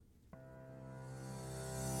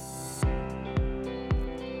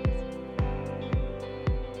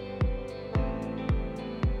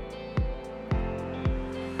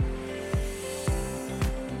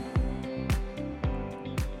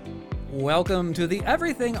Welcome to the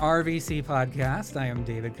Everything RVC podcast. I am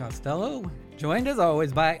David Costello, joined as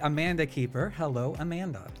always by Amanda Keeper. Hello,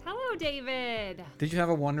 Amanda. Hello, David. Did you have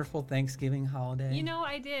a wonderful Thanksgiving holiday? You know,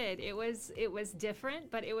 I did. It was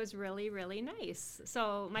different, but it was really, really nice.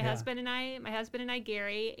 So my husband and I,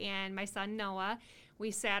 Gary, and my son Noah,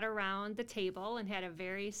 we sat around the table and had a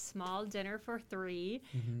very small dinner for three.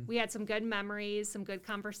 Mm-hmm. We had some good memories, some good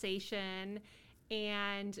conversation.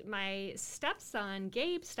 And my stepson,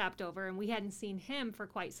 Gabe, stopped over, and we hadn't seen him for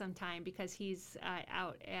quite some time because he's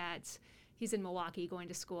he's in Milwaukee going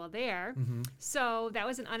to school there. Mm-hmm. So that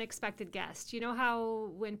was an unexpected guest. You know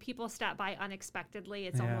how when people stop by unexpectedly,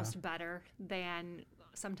 it's almost better than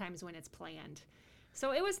sometimes when it's planned.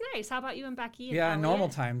 So it was nice. How about you and Becky? And Elliot? Normal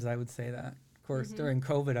times I would say that. Of course, during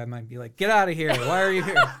COVID, I might be like, get out of here. Why are you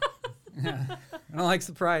here? I don't like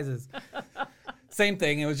surprises. Same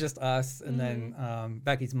thing. It was just us and then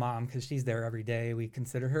Becky's mom, because she's there every day. We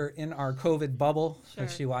consider her in our COVID bubble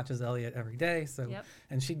because she watches Elliot every day. So,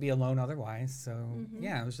 and she'd be alone otherwise. So,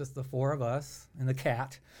 it was just the four of us and the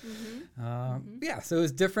cat. So it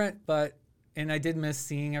was different, and I did miss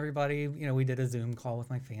seeing everybody. You know, we did a Zoom call with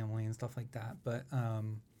my family and stuff like that. But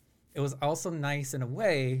it was also nice in a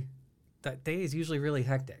way. That day is usually really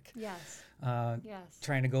hectic. Yes.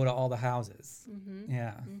 Trying to go to all the houses.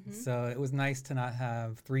 So it was nice to not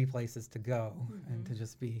have three places to go and to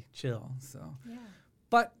just be chill. So,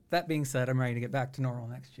 but that being said, I'm ready to get back to normal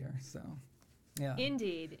next year. So,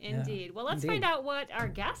 Indeed. Well, let's find out what our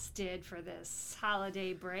guests did for this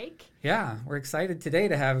holiday break. Yeah, we're excited today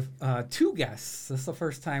to have two guests. This is the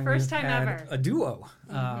first time we've had ever. A duo.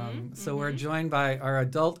 So we're joined by our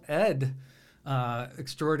adult ed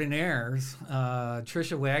extraordinaires,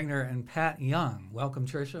 Tricia Wagner and Pat Young. Welcome,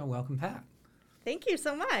 Tricia. Welcome, Pat. Thank you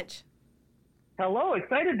so much. Hello.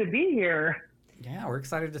 Excited to be here. Yeah, we're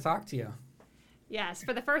excited to talk to you. Yes,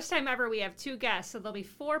 for the first time ever, we have two guests, so there'll be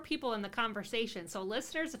four people in the conversation. So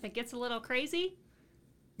listeners, if it gets a little crazy,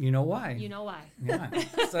 you know why. Yeah.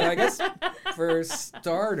 So I guess for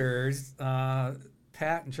starters, Pat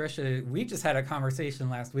and Tricia, we just had a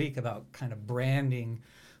conversation last week about kind of branding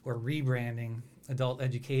or rebranding adult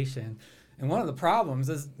education. And one of the problems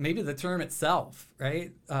is maybe the term itself,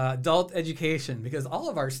 right? Adult education, because all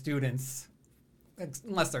of our students,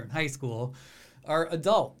 unless they're in high school, are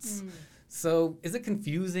adults. So is it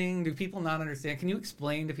confusing? Do people not understand? Can you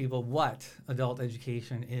explain to people what adult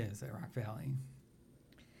education is at Rock Valley?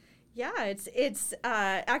 Yeah, it's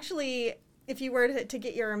actually, if you were to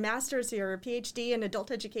get your master's or your PhD in adult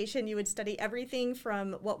education, you would study everything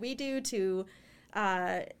from what we do to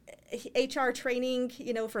HR training,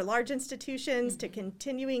 for large institutions to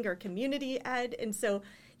continuing or community ed. And so,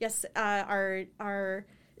 yes, our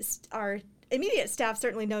immediate staff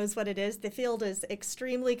certainly knows what it is. The field is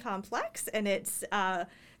extremely complex and it's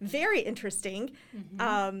very interesting.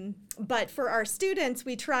 But for our students,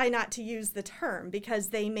 we try not to use the term because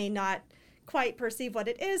they may not quite perceive what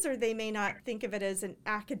it is, or they may not think of it as an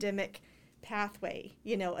academic pathway.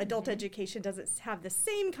 Adult education doesn't have the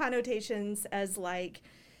same connotations as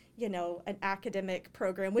an academic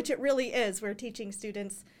program, which it really is. We're teaching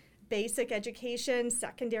students basic education,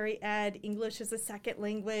 secondary ed, English as a second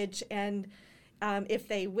language, and if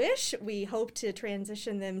they wish, we hope to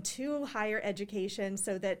transition them to higher education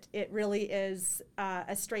so that it really is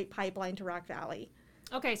a straight pipeline to Rock Valley.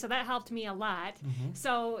 Okay, so that helped me a lot.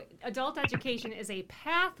 So adult education is a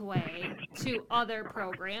pathway to other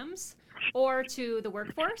programs or to the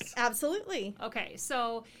workforce? Absolutely. Okay,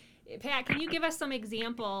 so Pat, can you give us some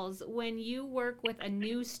examples when you work with a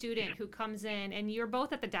new student who comes in, and you're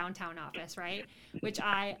both at the downtown office, right? Which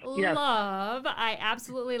I love. I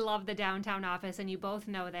absolutely love the downtown office, and you both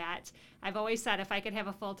know that. I've always said if I could have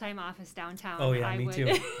a full-time office downtown, I me would,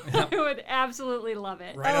 too. I would absolutely love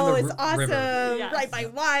it. Right it's awesome. River. Yes. Right by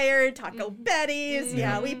Wired, Taco Betty's.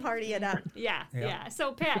 Yeah, we party it up. Yeah.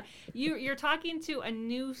 So Pat, you're talking to a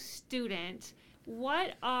new student.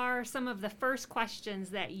 What are some of the first questions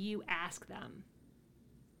that you ask them?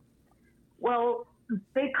 Well,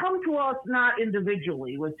 they come to us not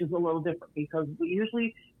individually, which is a little different because we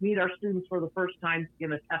usually meet our students for the first time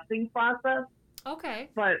in a testing process. Okay.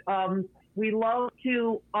 But we love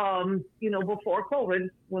to, before COVID,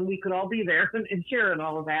 when we could all be there and share and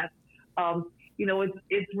all of that,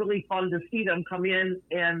 it's really fun to see them come in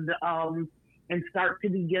and start to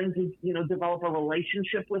begin to, develop a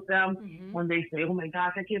relationship with them when they say, oh my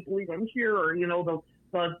gosh, I can't believe I'm here. Or,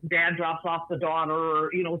 the dad drops off the daughter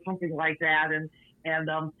or, something like that. And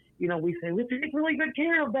we say, we take really good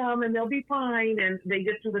care of them and they'll be fine. And they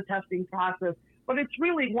get through the testing process. But it's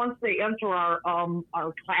really once they enter our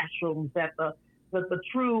classrooms that the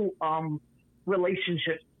true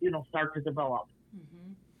relationships start to develop.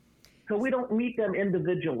 So we don't meet them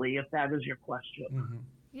individually, if that is your question.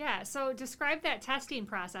 Yeah, so describe that testing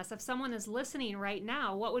process. If someone is listening right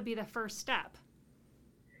now, what would be the first step?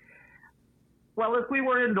 Well, if we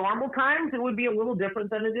were in normal times, it would be a little different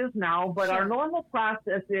than it is now. But our normal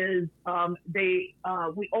process is we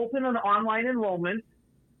open an online enrollment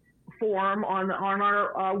form on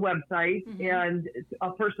our website, and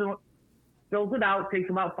a person fills it out. Takes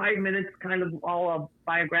about 5 minutes, kind of all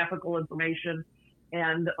biographical information,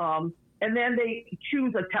 and then they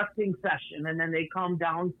choose a testing session, and then they come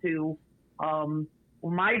down to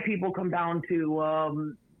my people come down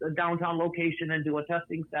to the downtown location and do a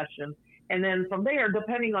testing session. And then from there,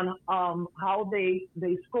 depending on how they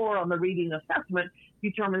score on the reading assessment,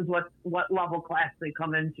 determines what level class they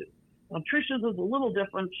come into. Now, Trisha's is a little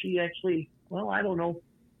different. She actually, well, I don't know.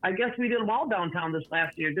 I guess we did them all downtown this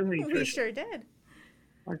last year, didn't we, Trish? We sure did.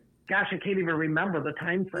 Gosh, I can't even remember the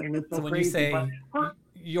time frame. It's so when crazy. you say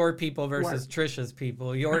your people versus Trisha's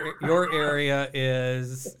people, your area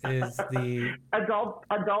is the adult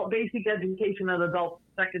basic education and adult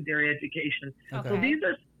secondary education. Okay. So these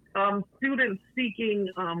are students seeking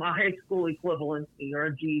a high school equivalency or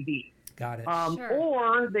a GED. Got it.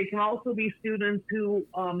 Or they can also be students who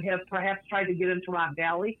have perhaps tried to get into Rock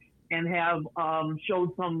Valley and have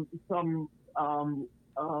showed some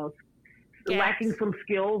lacking some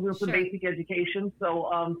skills and some basic education.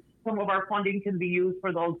 So some of our funding can be used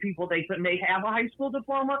for those people. They may have a high school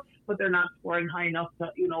diploma, but they're not scoring high enough to,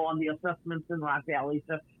 on the assessments in Rock Valley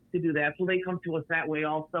to do that. So they come to us that way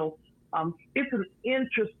also. It's an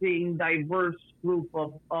interesting, diverse group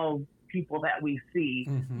of people that we see.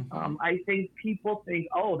 I think people think,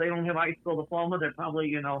 oh, they don't have a high school diploma. They're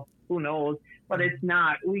probably, who knows? But it's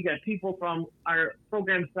not. We got people from our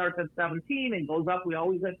program starts at 17 and goes up. We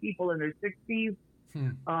always have people in their 60s.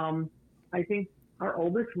 I think our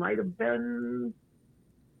oldest might have been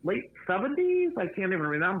late 70s. I can't even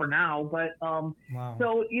remember now. But wow.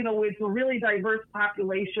 So, it's a really diverse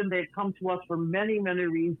population. They come to us for many, many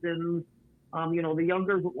reasons. The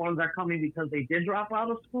younger ones are coming because they did drop out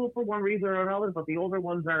of school for one reason or another, but the older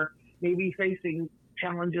ones are maybe facing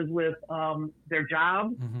challenges with their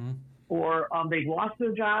job, or they've lost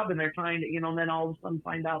their job and they're trying to, and then all of a sudden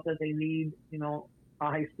find out that they need, a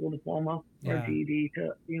high school diploma or GED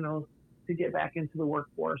to get back into the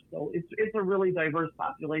workforce. So it's a really diverse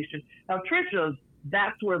population. Now, Trisha's,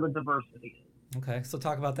 that's where the diversity is. Okay, so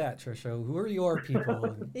talk about that, Trisha. Who are your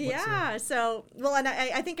people? And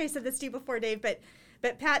I think I said this to you before, Dave, but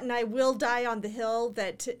Pat and I will die on the hill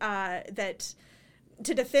that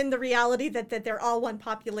to defend the reality that they're all one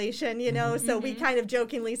population, So we kind of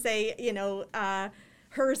jokingly say,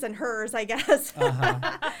 hers and hers, I guess.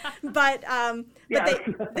 But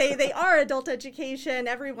they are adult education,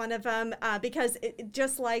 every one of them, because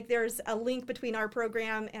just like there's a link between our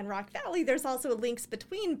program and Rock Valley, there's also links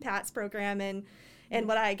between Pat's program and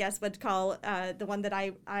what I guess would call the one that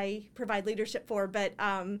I provide leadership for. But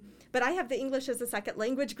I have the English as a second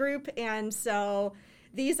language group, and so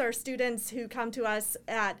these are students who come to us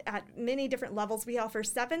at many different levels. We offer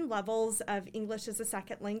 7 levels of English as a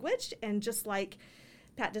second language, and just like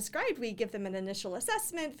Pat described, we give them an initial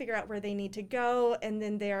assessment, figure out where they need to go, and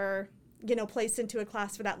then they're, placed into a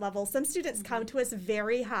class for that level. Some students come to us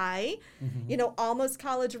very high, almost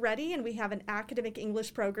college ready, and we have an academic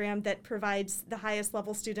English program that provides the highest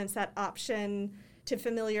level students that option to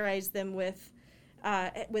familiarize them with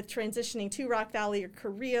transitioning to Rock Valley or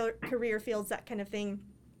career fields, that kind of thing.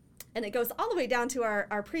 And it goes all the way down to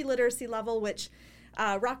our pre-literacy level, which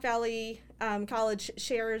Rock Valley College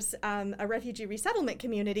shares a refugee resettlement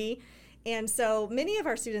community. And so many of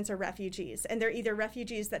our students are refugees, and they're either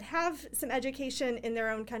refugees that have some education in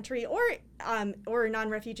their own country or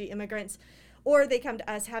non-refugee immigrants, or they come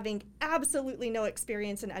to us having absolutely no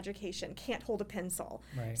experience in education, can't hold a pencil.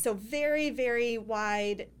 Right. So very, very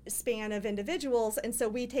wide span of individuals. And so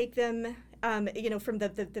we take them, from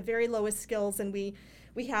the very lowest skills, and we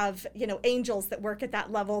have, angels that work at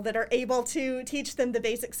that level that are able to teach them the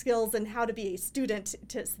basic skills and how to be a student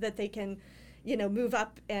so that they can, move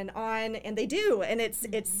up and on, and they do. And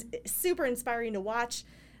it's super inspiring to watch.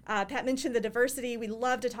 Pat mentioned the diversity. We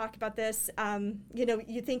love to talk about this.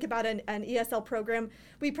 You think about an ESL program,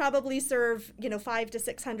 we probably serve, 500 to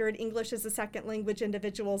 600 English as a second language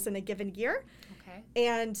individuals in a given year. Okay.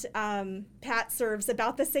 And Pat serves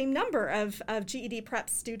about the same number of GED prep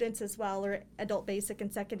students as well, or adult basic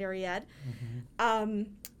and secondary ed.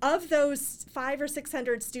 Of those 500 or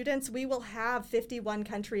 600 students, we will have 51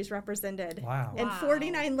 countries represented. Wow. And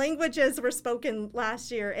 49 languages were spoken last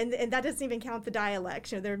year. And that doesn't even count the dialects.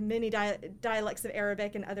 There are many dialects of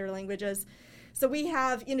Arabic and other languages. So we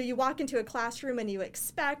have, you walk into a classroom and you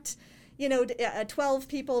expect 12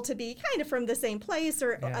 people to be kind of from the same place,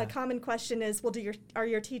 or a common question is, well, are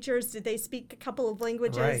your teachers, did they speak a couple of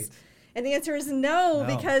languages? Right. And the answer is no,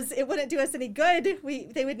 because it wouldn't do us any good.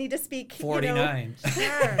 They would need to speak 49. Sure.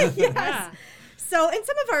 Yes. Yeah. So, and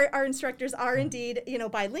some of our instructors are indeed,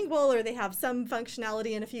 bilingual, or they have some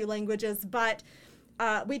functionality in a few languages, but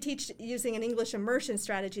we teach using an English immersion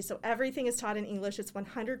strategy. So everything is taught in English. It's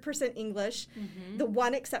 100% English. Mm-hmm. The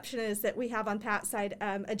one exception is that we have on Pat's side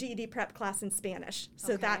a GED prep class in Spanish.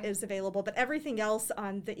 So that is available. But everything else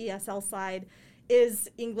on the ESL side is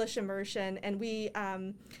English immersion. And we,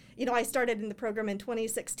 I started in the program in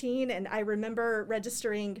 2016, and I remember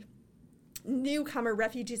registering newcomer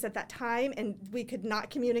refugees at that time, and we could not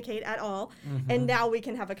communicate at all. Mm-hmm. And now we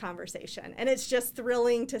can have a conversation, and it's just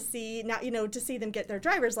thrilling to see now, to see them get their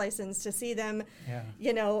driver's license, to see them,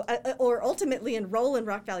 or ultimately enroll in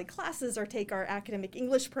Rock Valley classes or take our academic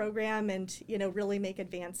English program and, really make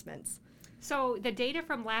advancements. So the data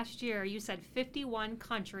from last year, you said 51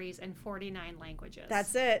 countries and 49 languages.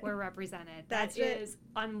 That's it. Were represented. That is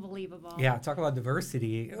unbelievable. Yeah, talk about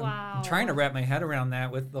diversity. Wow. I'm trying to wrap my head around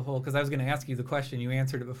that with the whole, because I was going to ask you the question, you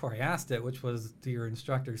answered it before I asked it, which was, do your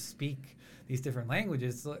instructors speak these different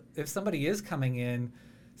languages? So if somebody is coming in,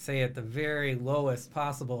 say at the very lowest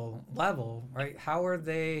possible level, right, how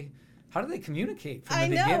do they communicate from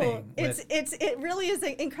the beginning? It really is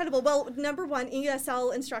incredible. Well, number one,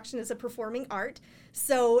 ESL instruction is a performing art.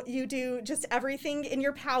 So you do just everything in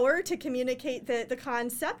your power to communicate the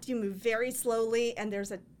concept. You move very slowly, and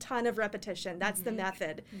there's a ton of repetition. That's the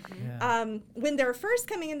method. Mm-hmm. When they're first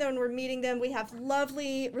coming in, though, and we're meeting them, we have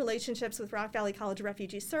lovely relationships with Rock Valley College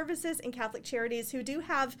Refugee Services and Catholic Charities, who do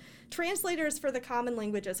have translators for the common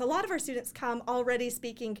languages. A lot of our students come already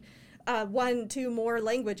speaking 1-2 more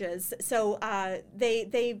languages. So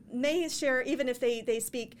they may share, even if they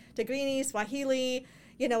speak Tigrinya, Swahili,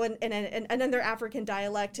 and another African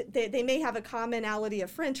dialect, they may have a commonality of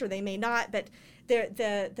French, or they may not, but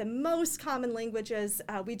the most common languages,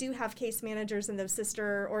 we do have case managers in those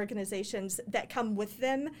sister organizations that come with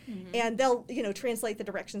them, and they'll translate the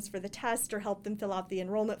directions for the test or help them fill out the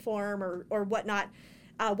enrollment form or whatnot.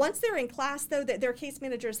 Once they're in class, though, their case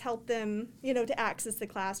managers help them, to access the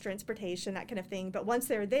class, transportation, that kind of thing. But once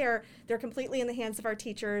they're there, they're completely in the hands of our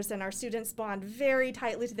teachers, and our students bond very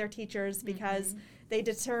tightly to their teachers because they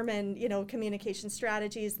determine, communication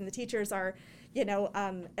strategies, and the teachers are,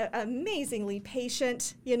 amazingly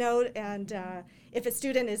patient, and if a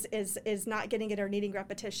student is not getting it or needing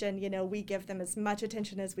repetition, we give them as much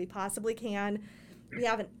attention as we possibly can. We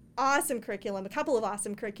have a couple of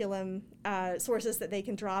awesome curriculum sources that they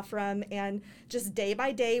can draw from, and just day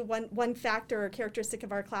by day, one factor or characteristic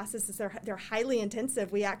of our classes is they're highly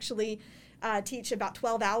intensive. We actually teach about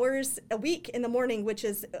 12 hours a week in the morning, which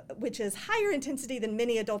is higher intensity than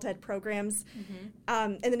many adult ed programs,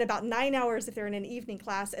 and then about 9 hours if they're in an evening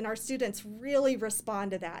class, and our students really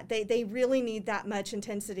respond to that. They really need that much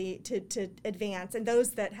intensity to advance, and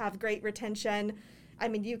those that have great retention, I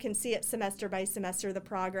mean, you can see it semester by semester, the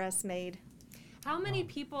progress made. How many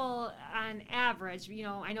people on average,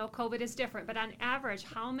 I know COVID is different, but on average,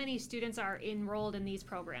 how many students are enrolled in these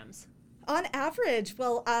programs? On average,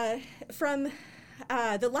 well, from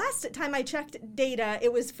the last time I checked data,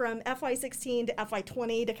 it was from FY16 to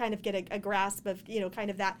FY20 to kind of get a grasp of, kind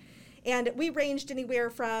of that. And we ranged anywhere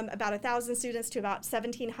from about 1,000 students to about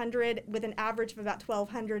 1,700, with an average of about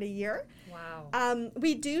 1,200 a year. Wow.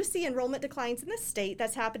 We do see enrollment declines in the state.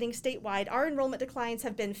 That's happening statewide. Our enrollment declines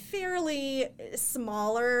have been fairly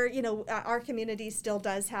smaller. Our community still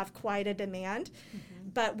does have quite a demand.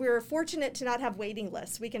 But we're fortunate to not have waiting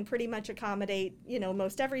lists. We can pretty much accommodate,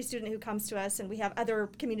 most every student who comes to us, and we have other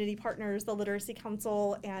community partners, the Literacy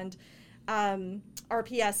Council and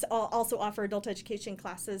RPS also offer adult education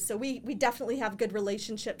classes. So we definitely have good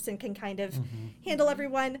relationships and can kind of handle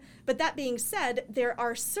everyone. But that being said, there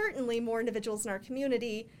are certainly more individuals in our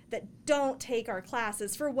community that don't take our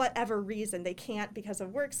classes for whatever reason. They can't because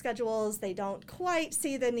of work schedules. They don't quite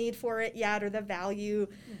see the need for it yet, or the value.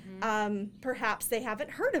 Perhaps they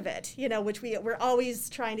haven't heard of it, which we're always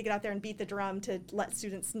trying to get out there and beat the drum to let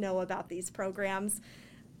students know about these programs.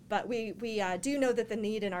 But we do know that the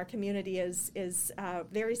need in our community is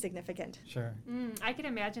very significant. Sure. I can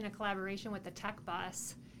imagine a collaboration with the Tech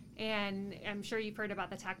Bus. And I'm sure you've heard about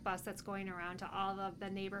the Tech Bus that's going around to all of the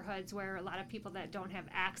neighborhoods where a lot of people that don't have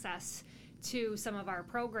access to some of our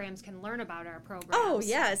programs can learn about our programs. Oh,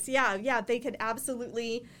 yes. Yeah. They could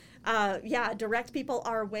absolutely direct people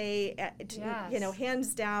our way,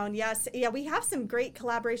 hands down. Yes. Yeah, we have some great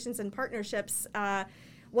collaborations and partnerships.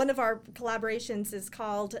 one of our collaborations is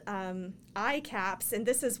called ICAPS, and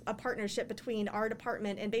this is a partnership between our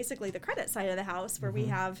department and basically the credit side of the house, where we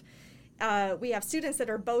have students that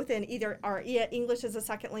are both in either our English as a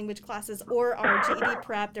second language classes or our GED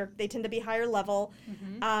prep. They tend to be higher level,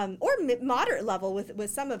 or moderate level with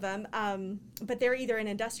some of them, but they're either in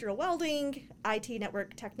industrial welding, IT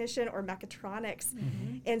network technician, or mechatronics.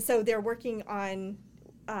 And so they're working on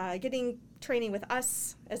getting training with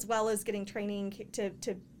us, as well as getting training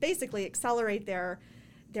to basically accelerate their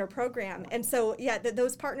program. And so,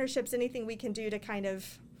 those partnerships, anything we can do to kind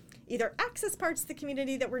of either access parts of the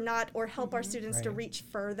community that we're not, or help our students to reach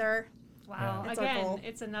further. Wow. That's Again,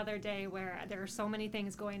 it's another day where there are so many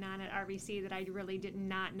things going on at RVC that I really did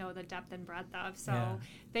not know the depth and breadth of. So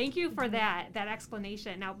thank you for that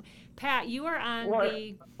explanation. Now, Pat, you are on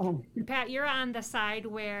you're on the side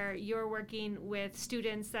where you're working with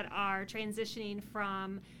students that are transitioning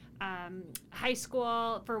from high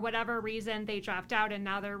school for whatever reason. They dropped out and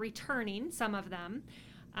now they're returning, some of them.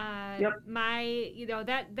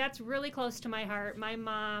 That's really close to my heart. My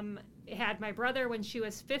mom had my brother when she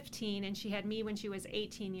was 15, and she had me when she was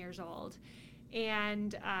 18 years old.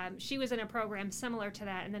 And she was in a program similar to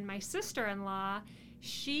that. And then my sister-in-law,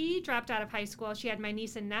 she dropped out of high school. She had my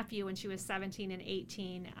niece and nephew when she was 17 and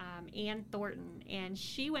 18, Ann Thornton. And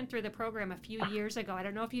she went through the program a few years ago. I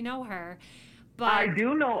don't know if you know her. But I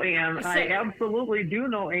do know Ann. I absolutely do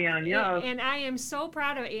know Ann, yes. And I am so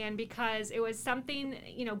proud of Ann, because it was something,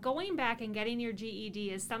 going back and getting your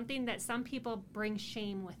GED is something that some people bring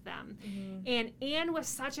shame with them. And Ann was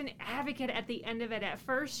such an advocate at the end of it. At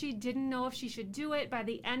first, she didn't know if she should do it. By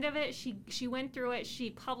the end of it, she went through it. She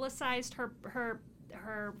publicized her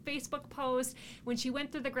Facebook post. When she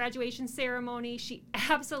went through the graduation ceremony, she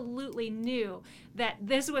absolutely knew that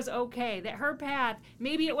this was okay, that her path,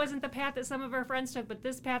 maybe it wasn't the path that some of her friends took, but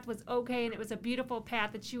this path was okay, and it was a beautiful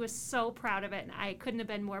path, that she was so proud of it, and I couldn't have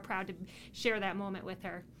been more proud to share that moment with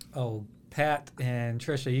her. Oh, Pat and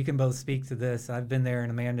Tricia, you can both speak to this. I've been there,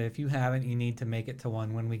 and Amanda, if you haven't, you need to make it to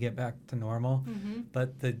one when we get back to normal.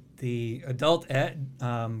 But the adult ed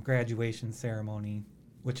graduation ceremony,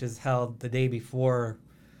 which is held the day before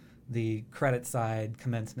the credit side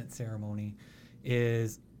commencement ceremony,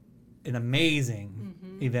 is an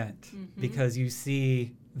amazing event, because you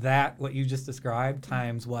see that, what you just described,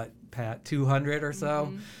 times what, Pat, 200 or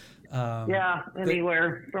so?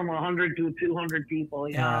 Anywhere from 100 to 200 people,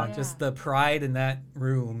 just the pride in that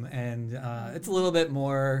room. And it's a little bit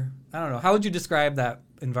more, I don't know, how would you describe that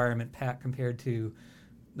environment, Pat, compared to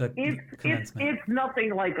the commencement? It's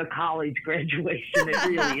nothing like a college graduation. It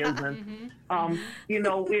really isn't.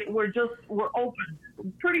 We're open,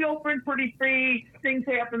 pretty free. Things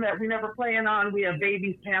happen that we never plan on. We have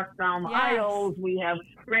babies passed down the aisles. We have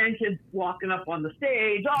grandkids walking up on the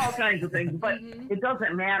stage, all kinds of things. But it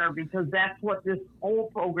doesn't matter, because that's what this whole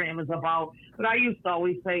program is about. But I used to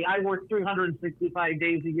always say I work 365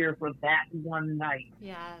 days a year for that one night.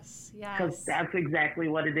 Yes. Because that's exactly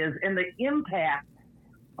what it is. And the impact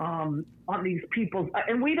on these people,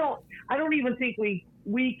 and I don't even think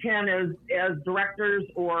we can as directors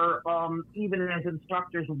or even as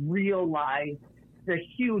instructors realize the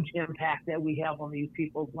huge impact that we have on these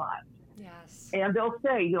people's lives. Yes. And they'll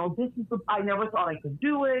say, I never thought I could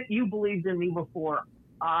do it. You believed in me before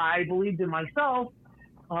I believed in myself.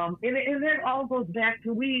 And it all goes back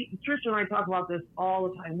to, Tricia and I talk about this all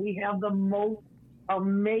the time. We have the most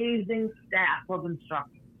amazing staff of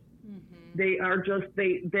instructors. They are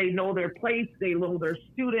they know their place. They know their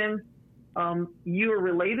students. You are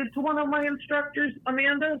related to one of my instructors,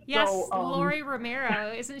 Amanda. Yes, so, Lori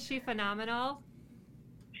Romero. Isn't she phenomenal?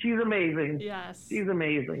 She's amazing. Yes. She's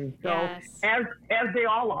amazing. So as they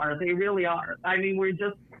all are, they really are. I mean,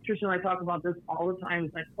 Tricia and I talk about this all the time.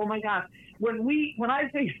 It's like, oh my gosh, when I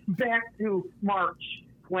think back to March,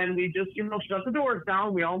 when we just, shut the doors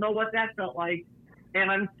down, we all know what that felt like. And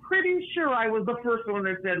I'm pretty sure I was the first one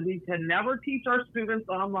that said we can never teach our students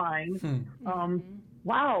online.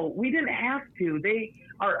 Wow, we didn't have to.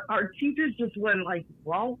 Our teachers just went like,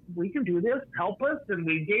 well, we can do this, help us. And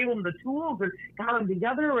we gave them the tools and got them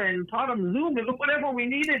together and taught them Zoom and whatever we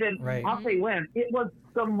needed. And off they went. It was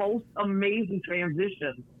the most amazing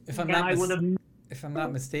transition. If I'm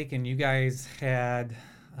not mistaken, you guys had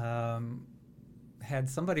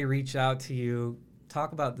somebody reach out to you.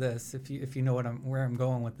 Talk about this, if you know where I'm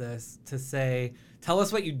going with this, to say, tell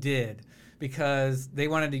us what you did, because they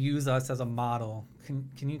wanted to use us as a model.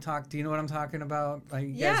 Can you talk? Do you know what I'm talking about?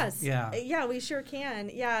 Yes. Yeah, we sure can.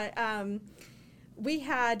 Yeah. We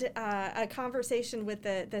had a conversation with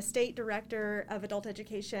the state director of adult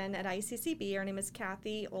education at ICCB. Her name is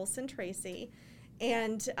Kathy Olson Tracy.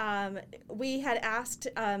 And we had asked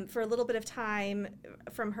for a little bit of time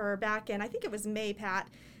from her back in, I think it was May, Pat,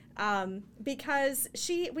 because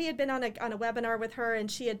we had been on a webinar with her, and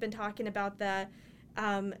she had been talking about the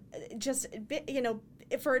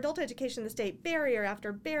for adult education in the state, barrier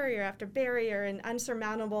after barrier after barrier, and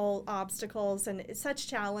unsurmountable obstacles, and such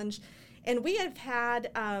challenge. And we have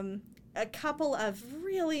had a couple of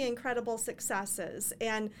really incredible successes,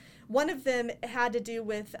 and one of them had to do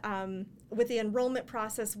with the enrollment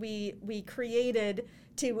process we created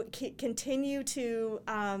to continue to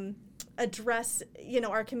address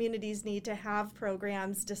our community's need to have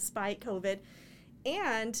programs despite COVID.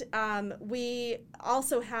 And we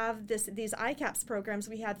also have these ICAPS programs.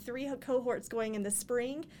 We had 3 cohorts going in the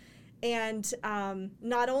spring. And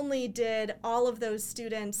not only did all of those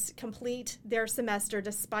students complete their semester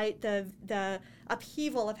despite the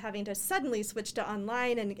upheaval of having to suddenly switch to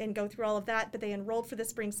online and go through all of that, but they enrolled for the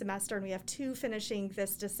spring semester, and we have 2 finishing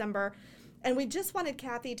this December. And we just wanted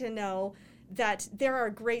Kathy to know that there are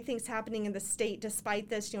great things happening in the state despite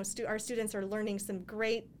this. Our students are learning some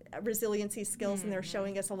great resiliency skills, and they're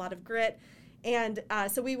showing us a lot of grit. And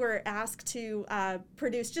so we were asked to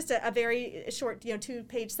produce just a very short,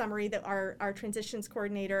 2-page summary that our transitions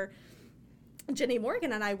coordinator, Jenny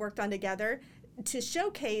Morgan, and I worked on together to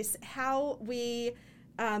showcase how we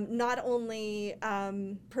not only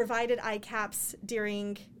provided ICAPS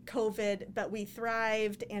during COVID, but we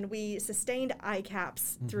thrived and we sustained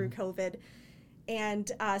ICAPS through COVID.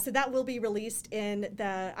 And so that will be released in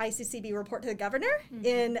the ICCB report to the governor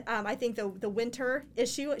in, I think, the winter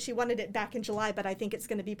issue. She wanted it back in July, but I think it's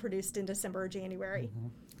going to be produced in December or January.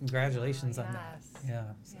 Congratulations on that. Yeah.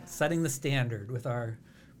 Setting the standard with our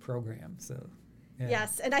program. So. Yeah.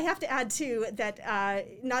 Yes, and I have to add, too, that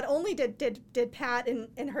not only did Pat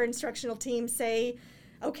and her instructional team say,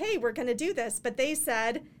 okay, we're going to do this, but they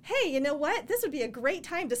said, hey, you know what? This would be a great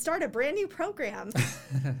time to start a brand new program.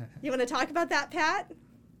 You want to talk about that, Pat?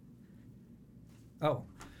 Oh,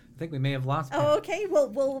 I think we may have lost Pat. Oh, okay.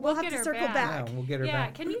 We'll have to circle back. Yeah, we'll get her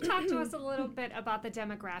back. Yeah, can you talk to us a little bit about the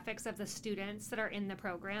demographics of the students that are in the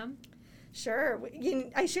program? Sure.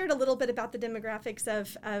 I shared a little bit about the demographics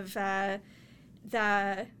of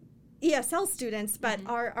the ESL students, but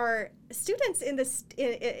our students in this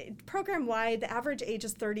program-wide, the average age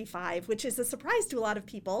is 35, which is a surprise to a lot of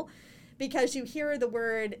people because you hear the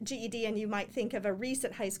word GED and you might think of a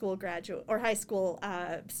recent high school graduate or high school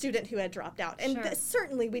student who had dropped out. And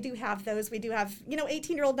certainly we do have those. We do have,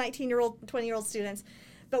 18-year-old, 19-year-old, 20-year-old students.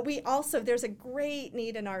 But we also, there's a great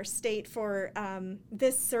need in our state for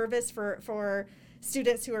this service for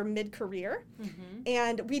students who are mid-career.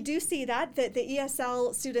 And we do see that the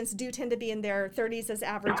ESL students do tend to be in their 30s as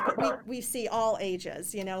average, but we see all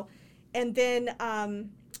ages, And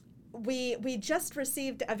then we just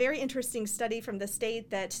received a very interesting study from the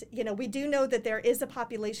state that, we do know that there is a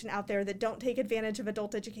population out there that don't take advantage of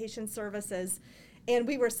adult education services. And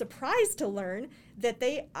we were surprised to learn that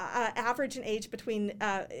they average an age between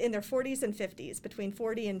in their 40s and 50s, between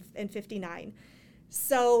 40 and 59.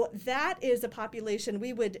 So that is a population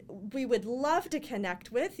we would love to connect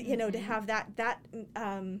with, to have that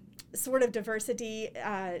sort of diversity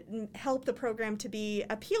help the program to be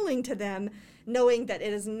appealing to them, knowing that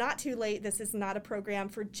it is not too late. This is not a program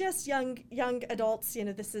for just young adults.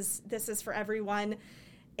 This is for everyone.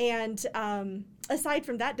 And aside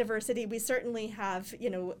from that diversity, we certainly have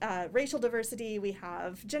racial diversity. We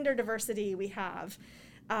have gender diversity. We have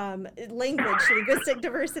linguistic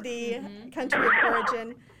diversity, country of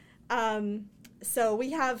origin. So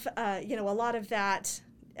we have, a lot of that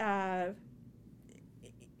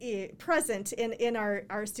present in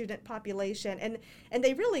our student population. And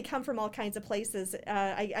they really come from all kinds of places.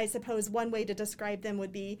 I suppose one way to describe them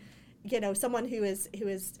would be, someone who is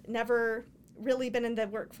never really been in the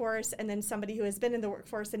workforce, and then somebody who has been in the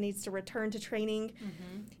workforce and needs to return to training.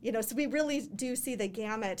 So we really do see the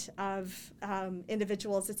gamut of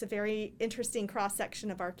individuals. It's a very interesting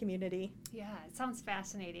cross-section of our community. Yeah, it sounds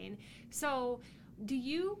fascinating. So do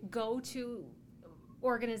you go to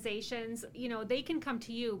organizations, they can come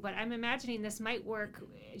to you, but I'm imagining this might work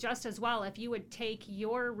just as well if you would take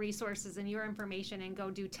your resources and your information and go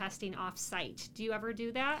do testing off-site. Do you ever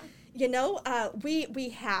do that? We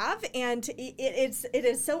have, and it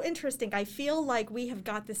is so interesting. I feel like we have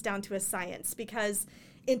got this down to a science because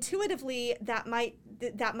intuitively that might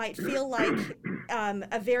feel like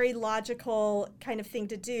a very logical kind of thing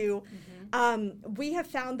to do. We have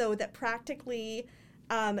found, though, that practically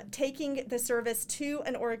taking the service to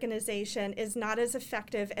an organization is not as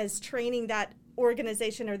effective as training that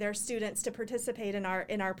organization or their students to participate in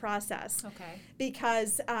our process. Okay.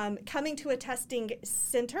 Because coming to a testing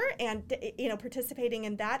center and participating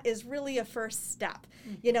in that is really a first step.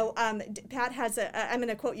 Pat has I'm going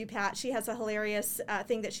to quote you, Pat. She has a hilarious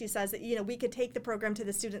thing that she says that we could take the program to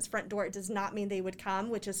the student's front door. It does not mean they would come,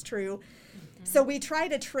 which is true. Mm-hmm. So we try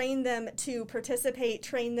to train them to participate,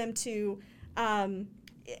 train them to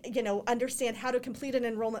understand how to complete an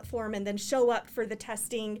enrollment form and then show up for the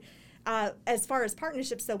testing. As far as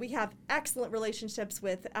partnerships, though, we have excellent relationships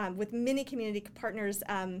with many community partners.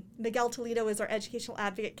 Miguel Toledo is our educational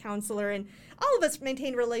advocate counselor, and all of us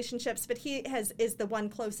maintain relationships, but he is the one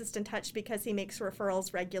closest in touch because he makes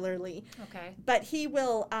referrals regularly. Okay. But he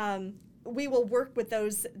will. We will work with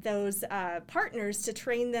those partners to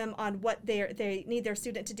train them on what they need their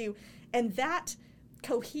student to do, and that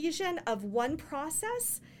cohesion of one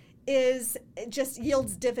process just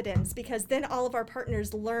yields dividends, because then all of our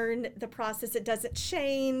partners learn the process. It doesn't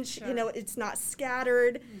change. Sure. It's not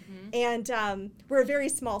scattered. Mm-hmm. And we're a very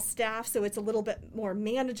small staff, so it's a little bit more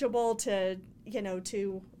manageable to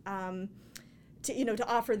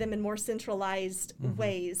offer them in more centralized mm-hmm.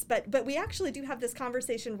 ways. But we actually do have this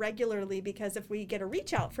conversation regularly, because if we get a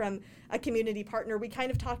reach out from a community partner, we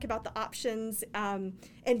kind of talk about the options,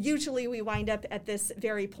 and usually we wind up at this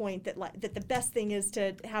very point that the best thing is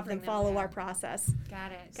to have them follow our process.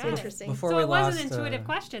 Got it. So interesting. So it was an intuitive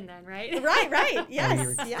question then, right? Right.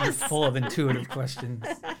 Yes. You're full of intuitive questions.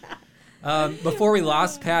 Before we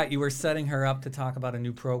lost Pat, you were setting her up to talk about a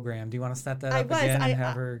new program. Do you want to set that up again and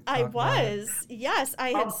have her talk about it? Yes. I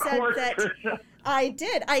had said that. I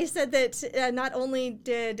did. I said that not only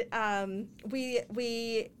did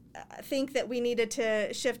we think that we needed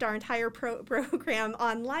to shift our entire program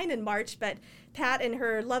online in March, but Pat and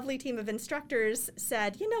her lovely team of instructors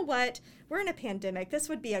said, you know what, we're in a pandemic. This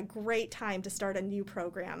would be a great time to start a new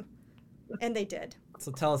program. And they did.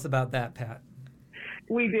 So tell us about that, Pat.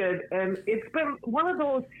 We did, and it's been one of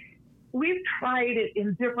those, we've tried it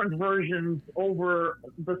in different versions over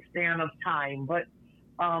the span of time, but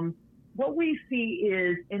what we see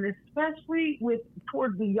is, and especially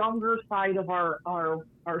towards the younger side of our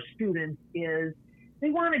students, is they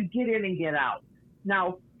want to get in and get out.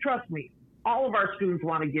 Now, trust me, all of our students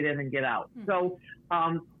want to get in and get out. So,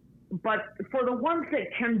 but for the ones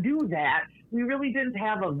that can do that, we really didn't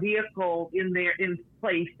have a vehicle in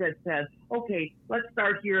place that said, okay, let's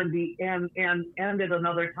start here and end at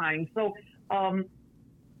another time. So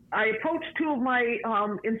I approached two of my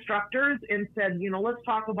instructors and said, let's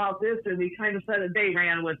talk about this. And we kind of said that they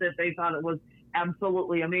ran with it. They thought it was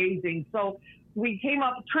absolutely amazing. So we came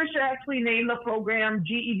up, Tricia actually named the program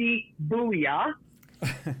GED Booyah.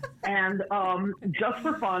 And just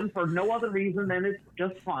for fun, for no other reason than it's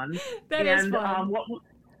just fun. That is fun.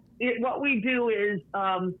 What we do is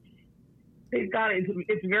they've got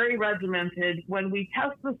it's very regimented. When we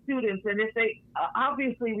test the students, and if they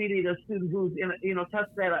obviously we need a student who's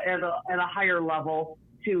tested at a higher level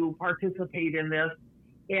to participate in this,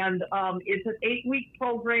 and it's an 8-week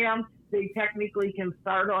program. They technically can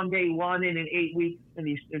start on day 1 and in 8 weeks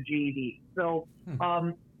finish their GED. So is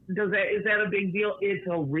that a big deal? It's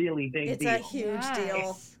a really big deal. It's a huge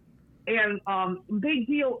deal. And big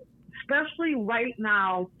deal, especially right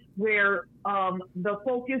now, where the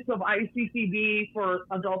focus of ICCD for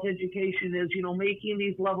adult education is, making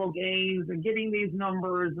these level gains and getting these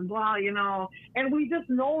numbers and blah, and we just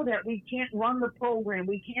know that we can't run the program.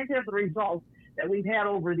 We can't have the results that we've had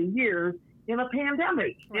over the years in a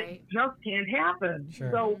pandemic. Right. It just can't happen.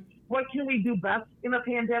 Sure. So what can we do best in a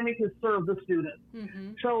pandemic is serve the students.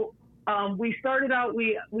 Mm-hmm. So we started out,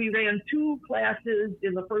 we ran 2 classes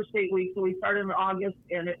in the first 8 weeks. So we started in August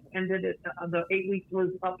and it ended the 8 weeks was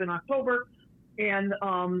up in October. And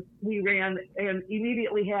we ran and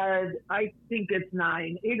immediately had, I think it's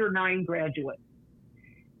 8 or 9 graduates.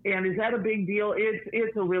 And is that a big deal?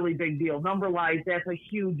 It's a really big deal. Number-wise, that's a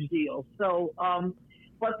huge deal. So,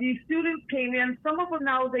 but these students came in. Some of them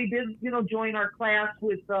now, they did, join our class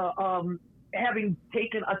with having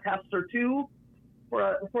taken a test or 2.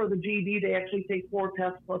 For the GED, they actually take 4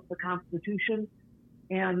 tests plus the Constitution.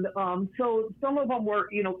 And so some of them were,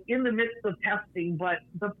 in the midst of testing, but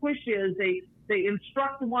the push is they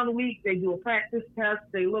instruct 1 week, they do a practice test,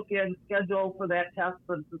 they look and schedule for that test.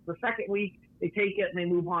 For the second week, they take it and they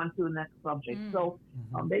move on to the next subject. So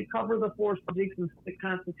they cover the 4 subjects and the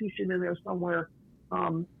Constitution in there somewhere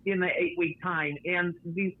in the 8-week time. And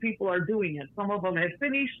these people are doing it. Some of them have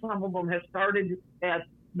finished, some of them have started at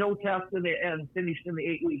no test and finished in the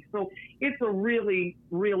 8 weeks. So it's a really,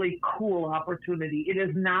 really cool opportunity. It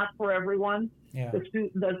is not for everyone. Yeah.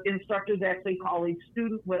 The instructors actually call each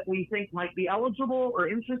student what we think might be eligible or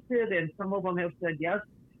interested, and some of them have said yes,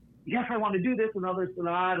 I want to do this, and others said,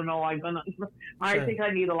 I don't know, I think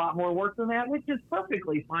I need a lot more work than that, which is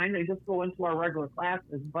perfectly fine. They just go into our regular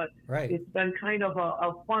classes, but It's been kind of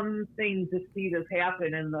a fun thing to see this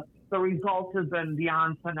happen, and the results have been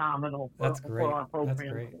beyond phenomenal for our program. That's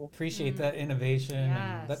great. Appreciate that innovation.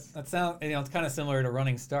 Yes. And that sounds, it's kind of similar to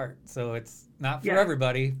Running Start. So it's not for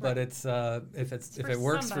everybody, but it's if it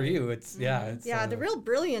works for you, it's the real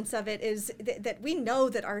brilliance of it is that we know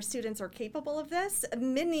that our students are capable of this.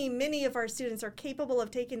 Many of our students are capable of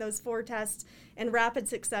taking those 4 tests in rapid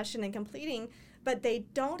succession and completing, but they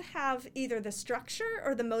don't have either the structure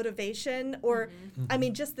or the motivation or,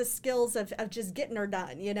 just the skills of just getting her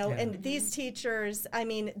done, And these teachers,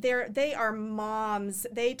 they are moms.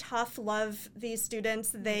 They tough love these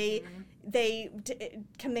students. They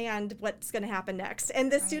command what's going to happen next.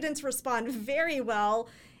 And the students respond very well.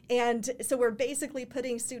 And so we're basically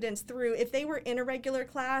putting students through, if they were in a regular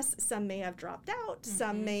class, some may have dropped out,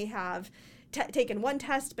 some may have taken one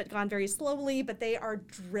test but gone very slowly, but they are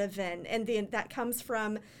driven. And that comes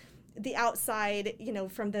from the outside,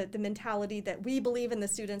 from the mentality that we believe in the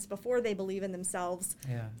students before they believe in themselves.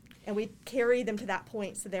 Yeah. And we carry them to that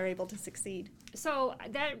point so they're able to succeed. So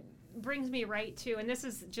that brings me right to, and this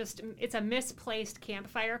is it's a misplaced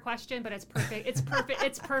campfire question, but it's perfect. It's perfect.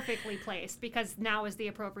 It's perfectly placed because now is the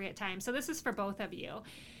appropriate time. So this is for both of you.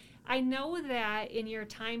 I know that in your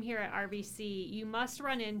time here at RVC, you must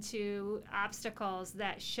run into obstacles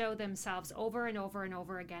that show themselves over and over and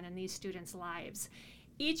over again in these students' lives.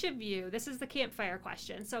 Each of you, this is the campfire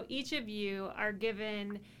question, so each of you are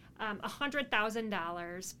given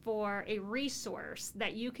 $100,000 for a resource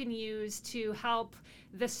that you can use to help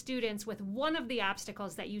the students with one of the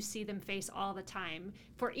obstacles that you see them face all the time.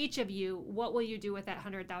 For each of you, what will you do with that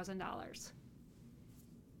 $100,000?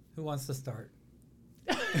 Who wants to start?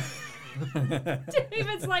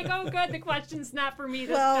 David's like, oh good, the question's not for me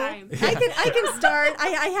this time. I can start.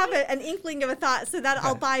 I have an inkling of a thought, so that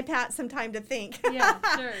I'll buy Pat some time to think. Yeah,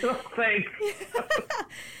 sure. Thanks.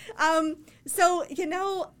 So,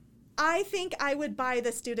 I think I would buy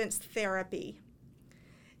the students therapy.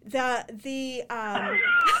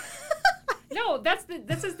 No,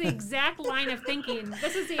 this is the exact line of thinking.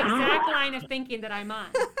 This is the exact line of thinking that I'm on.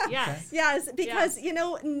 Yes. Yes, because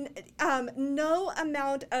no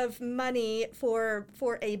amount of money for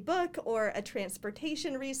a book or a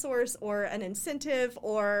transportation resource or an incentive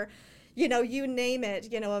or you name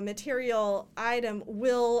it, a material item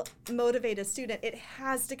will motivate a student. It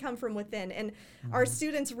has to come from within. And our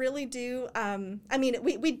students really do,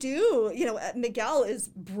 we do, Miguel is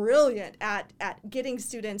brilliant at getting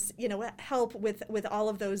students, help with all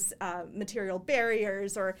of those material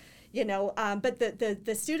barriers or, but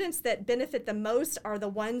the students that benefit the most are the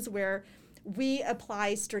ones where we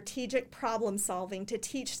apply strategic problem solving to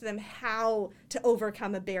teach them how to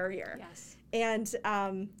overcome a barrier. Yes. And,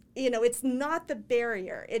 it's not the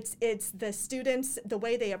barrier. It's the students, the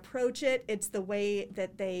way they approach it. It's the way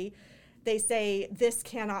that they say this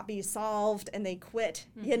cannot be solved and they quit,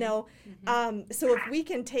 So if we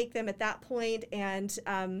can take them at that point and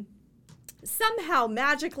somehow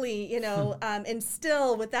magically,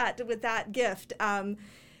 instill with that gift,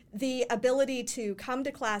 the ability to come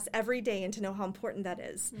to class every day and to know how important that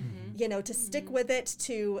is, to stick with it,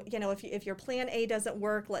 to, if your plan A doesn't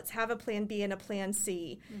work, let's have a plan B and a plan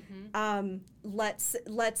C. Let's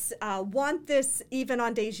want this even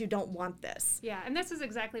on days you don't want this. Yeah, and this is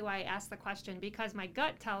exactly why I asked the question, because my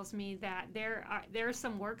gut tells me that there's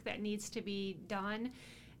some work that needs to be done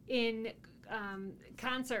in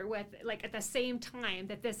concert with, like, at the same time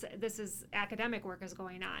that this is academic work is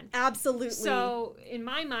going on. Absolutely. So in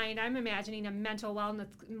my mind, I'm imagining a mental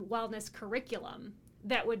wellness curriculum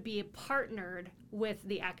that would be partnered with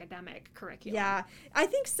the academic curriculum. Yeah, I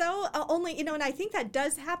think so. Only, and I think that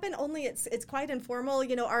does happen. Only it's quite informal.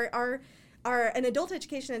 An adult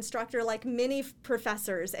education instructor, like many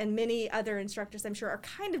professors and many other instructors, I'm sure, are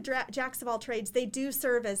kind of jacks of all trades. They do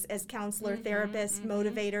serve as counselor, therapist,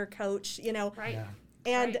 motivator, coach, Right. Yeah.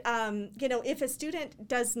 And, if a student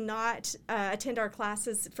does not attend our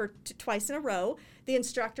classes for twice in a row, the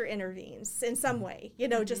instructor intervenes in some way,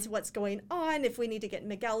 just what's going on. If we need to get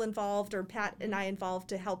Miguel involved or Pat and I involved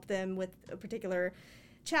to help them with a particular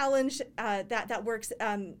challenge that works.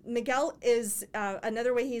 Miguel is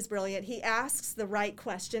another way he's brilliant. He asks the right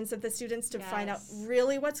questions of the students to find out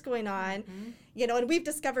really what's going on. You know, and we've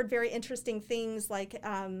discovered very interesting things like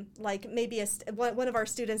maybe one of our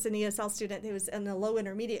students, an ESL student who was in a low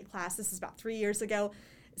intermediate class, this is about 3 years ago,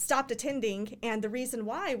 stopped attending, and the reason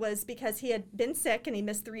why was because he had been sick and he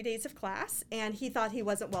missed 3 days of class, and he thought he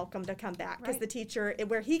wasn't welcome to come back because the teacher,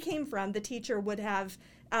 where he came from, the teacher would have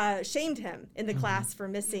shamed him in the class for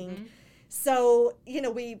missing. So, you know,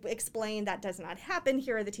 we explained that does not happen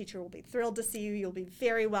here. The teacher will be thrilled to see you. You'll be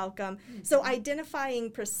very welcome. So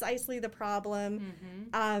identifying precisely the problem,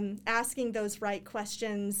 asking those right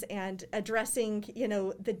questions, and addressing, you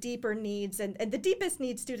know, the deeper needs. And the deepest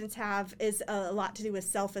need students have is a lot to do with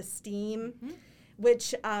self-esteem,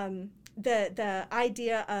 which the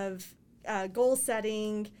idea of goal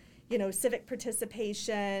setting, you know, civic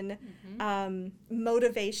participation,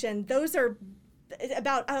 motivation, those are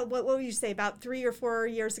about, what would you say, about 3 or 4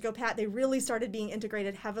 years ago, Pat, they really started being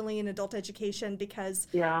integrated heavily in adult education because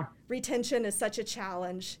retention is such a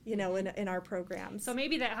challenge, you know, in our programs. So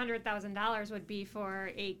maybe that $100,000 would be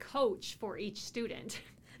for a coach for each student.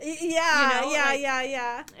 Yeah, you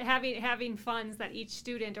know, having funds that each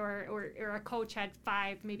student or a coach had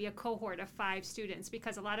 5, maybe a cohort of 5 students,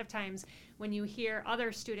 because a lot of times when you hear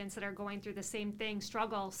other students that are going through the same thing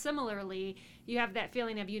struggle similarly, you have that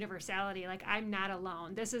feeling of universality, like I'm not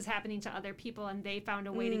alone. This is happening to other people and they found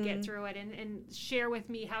a way to get through it, and share with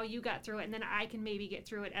me how you got through it, and then I can maybe get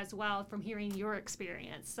through it as well from hearing your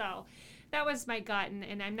experience. So that was my gut,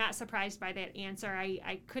 and I'm not surprised by that answer.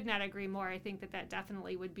 I could not agree more. I think that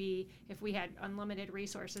definitely would be, if we had unlimited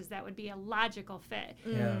resources, that would be a logical fit.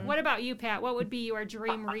 What about you, Pat? What would be your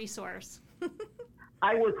dream resource?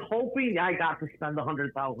 I was hoping I got to spend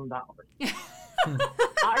 $100,000.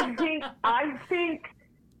 I think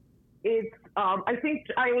it's. I think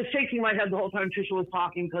I was shaking my head the whole time Tricia was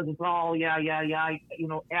talking, because it's all yeah. You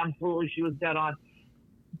know, absolutely, she was dead on.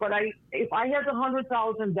 But if I had the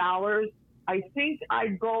 $100,000, I think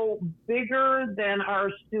I'd go bigger than our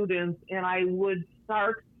students, and I would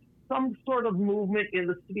start some sort of movement in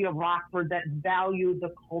the city of Rockford that valued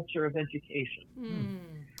the culture of education.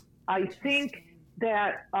 I think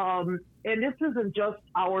that, and this isn't just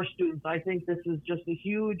our students, I think this is just a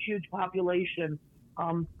huge population.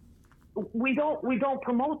 We don't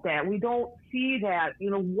promote that. We don't see that. You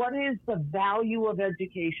know, what is the value of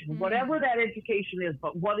education? Whatever that education is,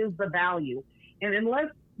 but what is the value? And unless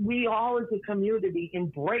we all as a community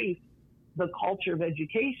embrace the culture of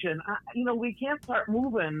education, you know, we can't start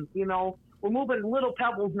moving. You know, we're moving little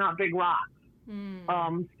pebbles, not big rocks.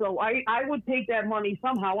 So I would take that money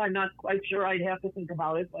somehow. I'm not quite sure. I'd have to think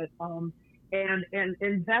about it, but and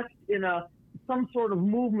invest in some sort of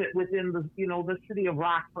movement within the, you know, the city of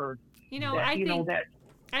Rockford. You know, I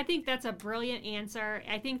think that's a brilliant answer.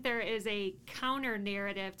 I think there is a counter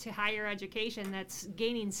narrative to higher education that's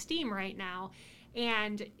gaining steam right now,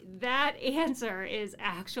 and that answer is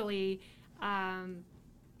actually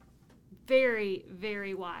very,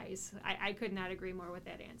 very wise. I could not agree more with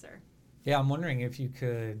that answer. Yeah, I'm wondering if you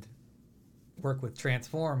could work with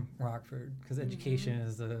Transform Rockford, because education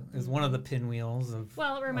is one of the pinwheels of.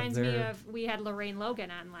 Well, it reminds me of, we had Lorraine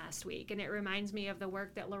Logan on last week, and it reminds me of the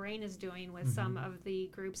work that Lorraine is doing with some of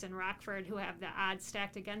the groups in Rockford who have the odds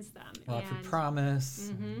stacked against them. Rockford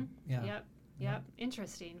Promise. Yep.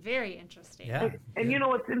 Interesting. Very interesting. Yeah. And you know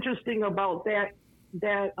what's interesting about that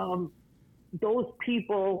those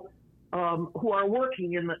people who are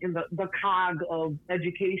working in the cog of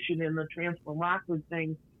education in the Transform Rockford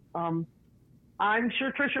thing, I'm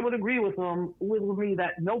sure Tricia would agree with me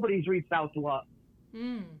that nobody's reached out to us.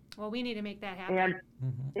 Well, we need to make that happen.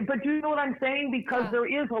 And but you know what I'm saying? Because there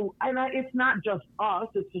is it's not just us.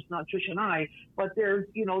 It's just not Tricia and I. But there's,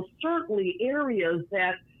 you know, certainly areas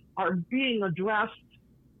that are being addressed,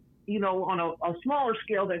 you know, on a smaller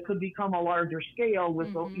scale that could become a larger scale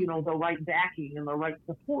with the, you know, the right backing and the right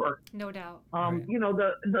support. No doubt. You know,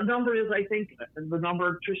 the number is, I think, the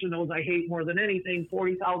number Tricia knows I hate more than anything,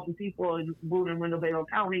 40,000 people in Boone and Winnebago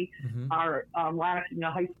County are lacking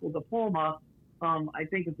a high school diploma. I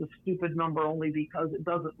think it's a stupid number only because it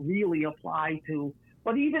doesn't really apply to,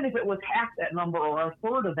 but even if it was half that number or a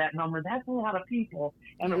third of that number, that's a lot of people.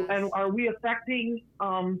 And are we affecting,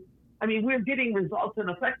 I mean, we're getting results and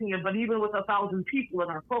affecting it, but even with 1,000 people in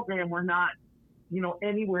our program, we're not, you know,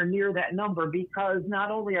 anywhere near that number, because not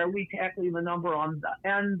only are we tackling the number on the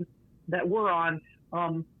end that we're on,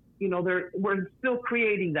 you know, we're still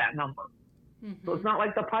creating that number. So it's not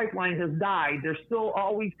like the pipeline has died. There's still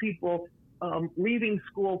always people leaving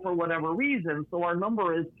school for whatever reason. So our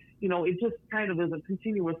number is it just kind of is a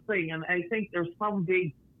continuous thing. And I think there's some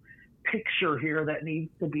big picture here that needs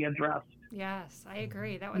to be addressed. Yes, I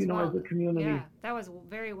agree. That was as a community. Yeah, that was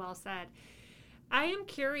very well said. I am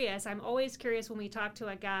curious. I'm always curious when we talk to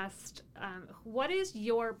a guest. What is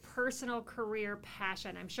your personal career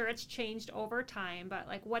passion? I'm sure it's changed over time, but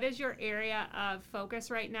like, what is your area of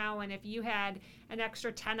focus right now? And if you had an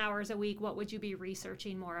extra 10 hours a week, what would you be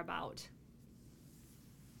researching more about?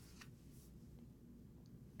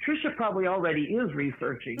 Tricia probably already is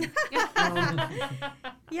researching.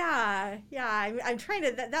 Yeah. I'm trying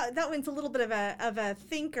to. That one's a little bit of a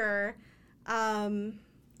thinker. Mine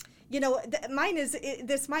is.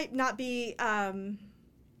 This might not be,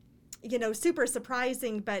 super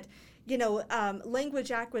surprising, but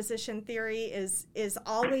language acquisition theory is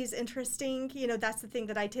always interesting. That's the thing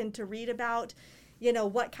that I tend to read about.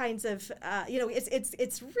 What kinds of,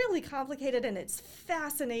 it's really complicated and it's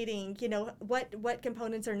fascinating, what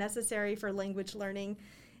components are necessary for language learning.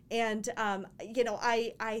 And,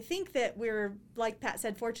 I think that we're, like Pat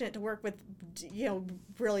said, fortunate to work with,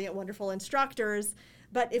 brilliant, wonderful instructors.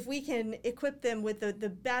 But if we can equip them with the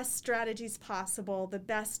best strategies possible, the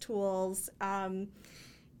best tools, that's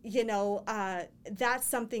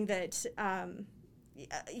something that,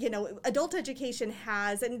 adult education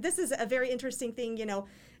has, and this is a very interesting thing,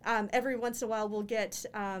 every once in a while we'll get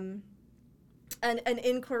an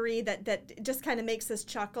inquiry that just kind of makes us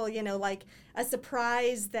chuckle, like a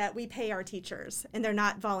surprise that we pay our teachers and they're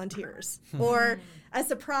not volunteers, or a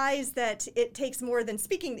surprise that it takes more than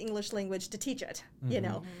speaking the English language to teach it,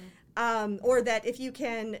 or that if you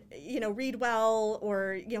can, read well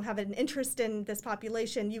or, have an interest in this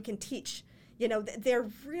population, you can teach. There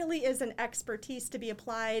really is an expertise to be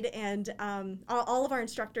applied, and all of our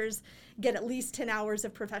instructors get at least 10 hours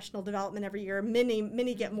of professional development every year.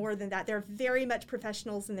 Many get more than that. They're very much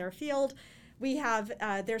professionals in their field. We have,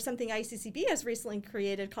 there's something ICCB has recently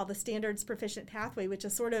created called the Standards Proficient Pathway, which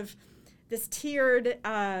is sort of this tiered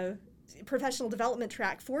professional development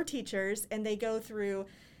track for teachers, and they go through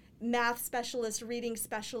math specialist, reading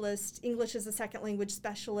specialist, English as a second language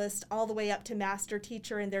specialist, all the way up to master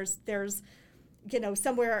teacher, and there's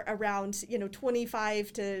somewhere around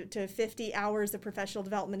 25 to 50 hours of professional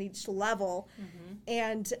development each level,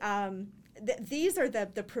 and these are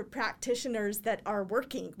the practitioners that are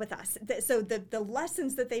working with us. So the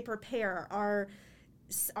lessons that they prepare are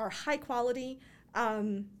high quality,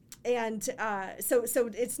 and so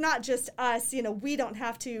it's not just us. We don't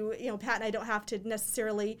have to. Pat and I don't have to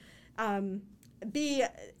necessarily be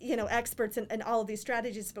experts in all of these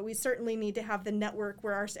strategies, but we certainly need to have the network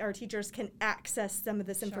where our teachers can access some of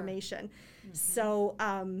this information. So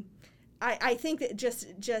I think that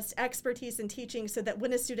just expertise in teaching, so that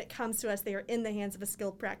when a student comes to us, they are in the hands of a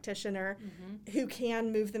skilled practitioner who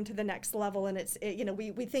can move them to the next level. And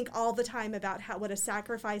we think all the time about what a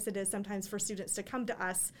sacrifice it is sometimes for students to come to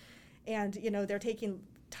us, and they're taking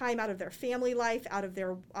time out of their family life, out of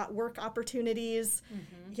their work opportunities.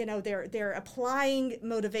 They're applying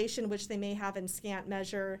motivation, which they may have in scant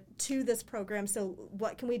measure, to this program. So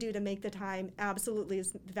what can we do to make the time absolutely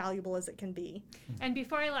as valuable as it can be? And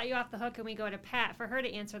before I let you off the hook and we go to Pat, for her to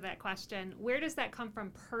answer that question, where does that come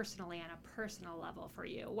from personally, on a personal level for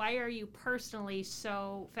you? Why are you personally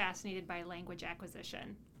so fascinated by language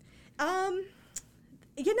acquisition? I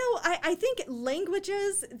think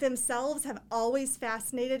languages themselves have always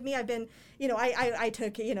fascinated me. I've been, I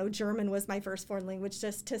took, German was my first foreign language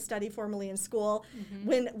just to study formally in school.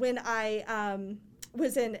 When I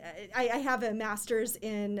was I have a master's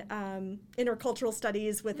in intercultural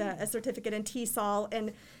studies with a certificate in TESOL,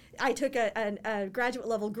 and I took a graduate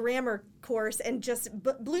level grammar course, and just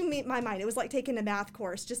blew my mind. It was like taking a math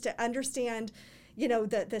course just to understand,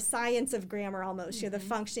 the science of grammar almost, the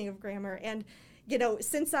functioning of grammar. And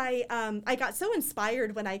since I got so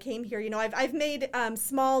inspired when I came here, I've made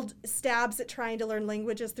small stabs at trying to learn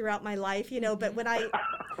languages throughout my life, but when I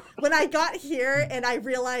got here and I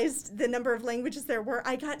realized the number of languages there were,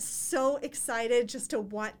 I got so excited just to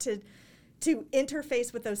want to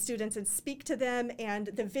interface with those students and speak to them. And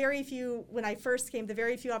when I first came, the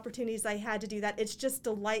very few opportunities I had to do that, it's just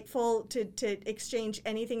delightful to exchange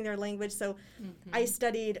anything in their language. So I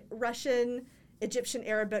studied Russian, Egyptian,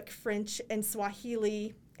 Arabic, French, and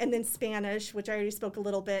Swahili, and then Spanish, which I already spoke a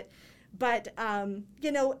little bit. But I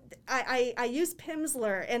use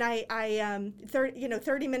Pimsleur, and I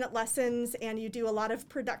 30-minute lessons, and you do a lot of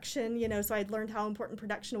production. So I'd learned how important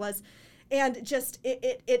production was, and just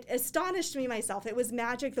it astonished me myself. It was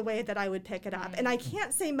magic the way that I would pick it up, and I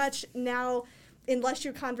can't say much now, unless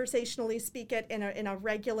you conversationally speak it in a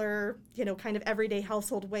regular, kind of everyday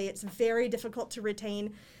household way. It's very difficult to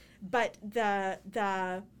retain. But the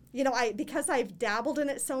because I've dabbled in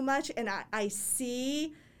it so much, and I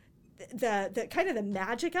see the kind of the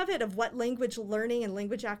magic of it, of what language learning and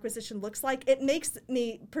language acquisition looks like. It makes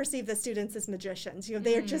me perceive the students as magicians.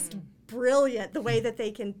 They are just brilliant, the way that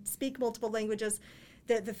they can speak multiple languages.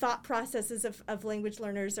 The thought processes of language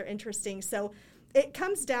learners are interesting. So it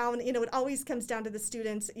comes down, it always comes down to the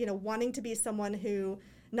students, wanting to be someone who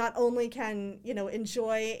not only can,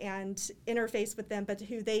 enjoy and interface with them, but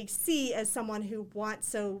who they see as someone who wants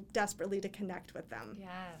so desperately to connect with them.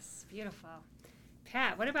 Yes, beautiful.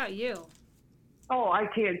 Pat, what about you? Oh, I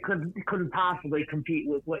couldn't possibly compete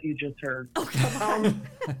with what you just heard. Oh, come on.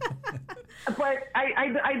 But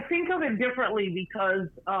I think of it differently because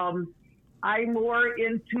I'm more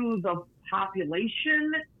into the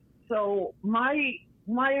population. So my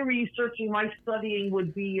researching, my studying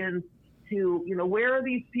would be into, where are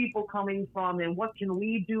these people coming from and what can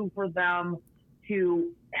we do for them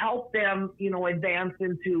to help them, advance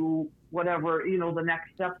into whatever, the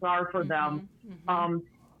next steps are for them. Mm-hmm.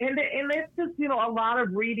 And it's just, a lot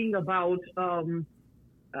of reading about, Tricia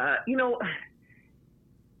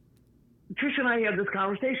and I have this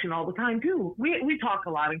conversation all the time too. We talk a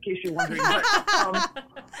lot, in case you're wondering.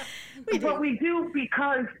 But we do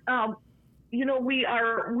because, we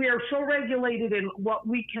are so regulated in what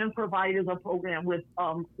we can provide as a program with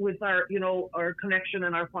our, our connection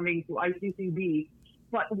and our funding to ICCB.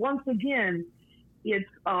 But once again, it's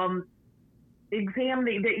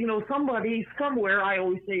examining that, somebody somewhere, I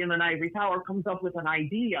always say in an ivory tower, comes up with an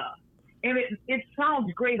idea. And it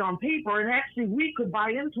sounds great on paper, and actually we could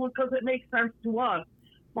buy into it because it makes sense to us.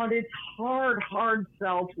 But it's hard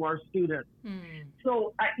sell to our students.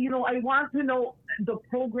 So, I want to know the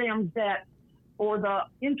programs or the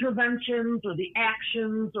interventions or the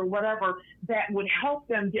actions or whatever that would help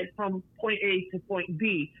them get from point A to point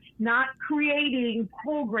B. Not creating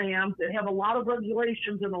programs that have a lot of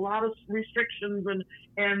regulations and a lot of restrictions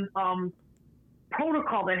and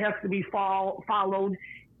protocol that has to be followed.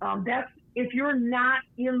 That's if you're not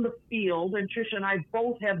in the field, and Tricia and I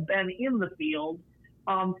both have been in the field,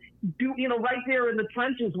 right there in the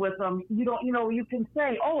trenches with them, you can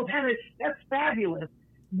say, oh, that's fabulous.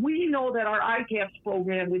 We know that our ICAPS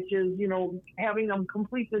program, which is, having them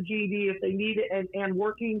complete the GED if they need it and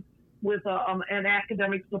working with an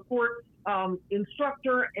academic support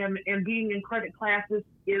instructor and being in credit classes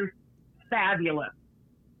is fabulous.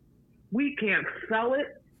 We can't sell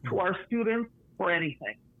it to our students for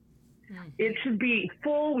anything. It should be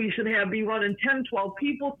full. We should be running 10, 12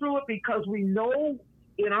 people through it because we know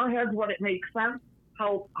in our heads what it makes sense,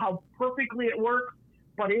 how perfectly it works,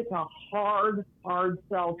 but it's a hard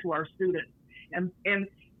sell to our students. And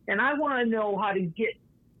I want to know how to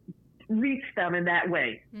reach them in that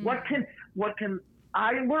way. What can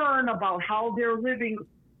I learn about how they're living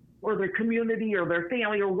or their community or their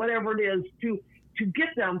family or whatever it is to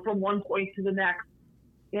get them from one point to the next?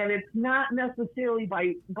 And it's not necessarily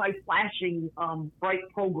by flashing bright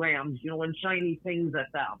programs, and shiny things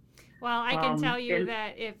at them. Well, I can tell you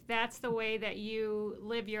that if that's the way that you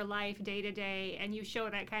live your life day to day and you show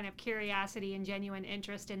that kind of curiosity and genuine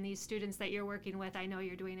interest in these students that you're working with, I know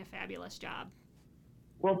you're doing a fabulous job.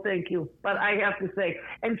 Well, thank you. But I have to say,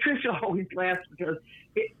 and Tricia always laughs because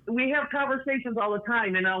we have conversations all the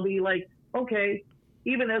time, and I'll be like, okay,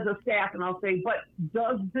 even as a staff, and I'll say, but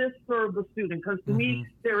does this serve the student? Because to me,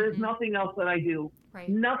 there is nothing else that I do. Right.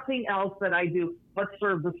 Nothing else that I do but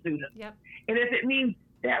serve the student. Yep. And if it means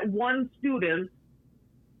that one student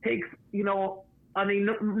takes, an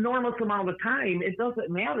enormous amount of time, it doesn't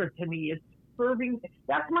matter to me. It's serving.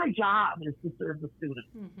 That's my job, is to serve the student.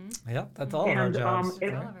 Yep, that's all of our jobs. All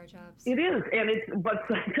of our jobs. It is, but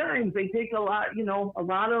sometimes they take a lot of.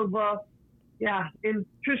 And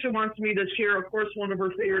Tricia wants me to share, of course, one of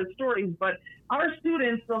her favorite stories, but our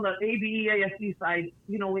students on the ABE-ASD side,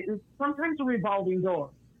 it's sometimes a revolving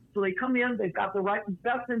door. So they come in, they've got the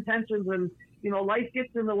best intentions, and, life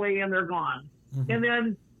gets in the way and they're gone. And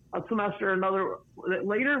then a semester, another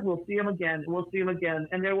later, we'll see them again,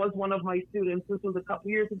 And there was one of my students, this was a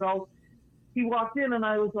couple years ago, he walked in and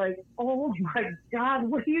I was like, oh my God,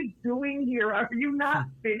 what are you doing here? Are you not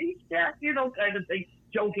finished yet? Kind of thing.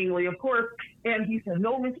 Jokingly, of course. And he said,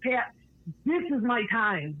 no, Miss Pat, this is my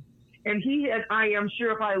time. And I am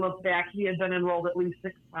sure if I look back, he had been enrolled at least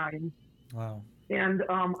 6 times. Wow. And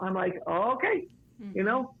I'm like, oh, okay,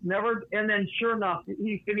 never. And then sure enough,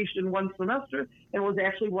 he finished in 1 semester and was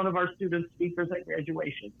actually one of our student speakers at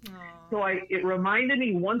graduation. Aww. So it reminded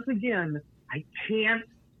me once again, I can't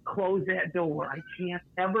close that door. I can't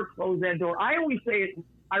ever close that door. I always say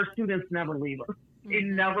our students never leave us. They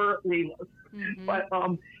never leave us. But,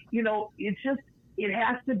 it's just, it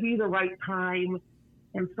has to be the right time.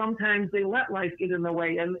 And sometimes they let life get in the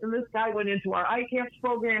way. And this guy went into our ICAPS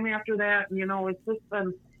program after that. And, it's just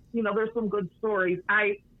been, there's some good stories.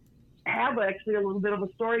 I have actually a little bit of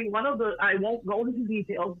a story. I won't go into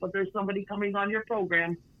details, but there's somebody coming on your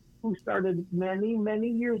program who started many, many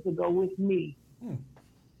years ago with me.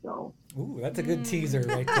 So. Ooh, that's a good teaser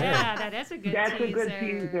right there. Yeah, that is a good teaser. That's a good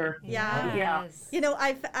teaser. Yeah. Yeah.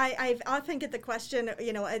 I've often get the question,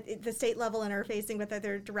 at the state level interfacing with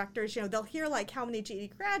other directors, they'll hear like how many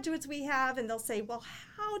GED graduates we have, and they'll say, well,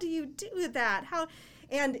 how do you do that?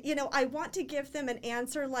 And, I want to give them an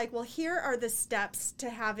answer like, well, here are the steps to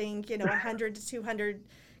having, 100 to 200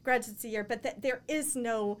 graduates a year, but there is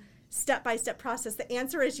no step-by-step process. The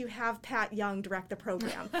answer is you have Pat Young direct the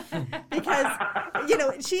program because,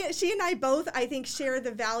 she and I both, I think, share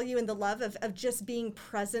the value and the love of just being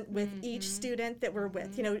present with each student that we're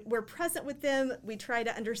with. We're present with them. We try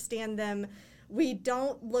to understand them. We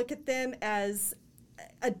don't look at them as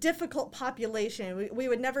a difficult population. We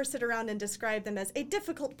would never sit around and describe them as a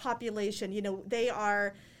difficult population. They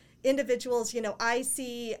are individuals. I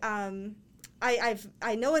see,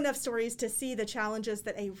 I know enough stories to see the challenges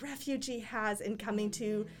that a refugee has in coming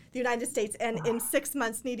to the United States and in 6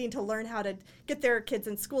 months needing to learn how to get their kids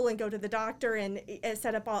in school and go to the doctor and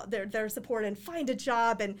set up all their support and find a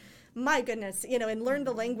job and my goodness, and learn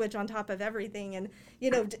the language on top of everything. And,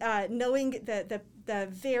 knowing the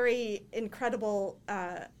very incredible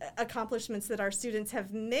accomplishments that our students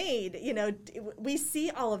have made, we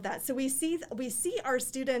see all of that. So we see our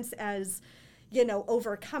students as,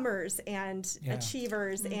 overcomers and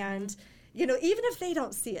achievers and, even if they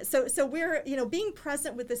don't see it. So we're, being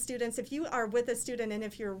present with the students. If you are with a student and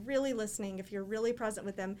if you're really listening, if you're really present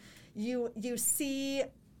with them, you see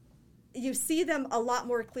them a lot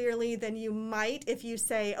more clearly than you might if you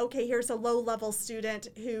say, okay, here's a low-level student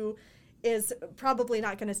who is probably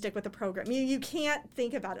not going to stick with the program. You can't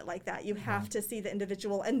think about it like that. You have to see the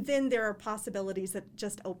individual, and then there are possibilities that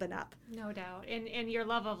just open up. No doubt. And your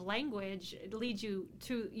love of language leads you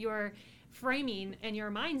to your framing and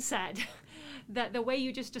your mindset. That the way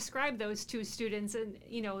you just described those two students, and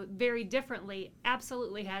very differently,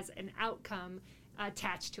 absolutely has an outcome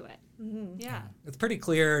attached to it. Yeah, it's pretty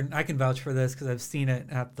clear, and I can vouch for this because I've seen it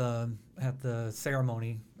at the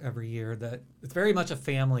ceremony every year, that it's very much a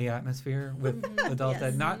family atmosphere with adult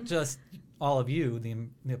ed, not just all of you,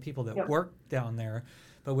 the people that work down there,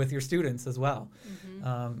 but with your students as well.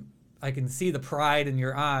 I can see the pride in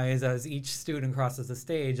your eyes as each student crosses the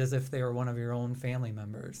stage as if they were one of your own family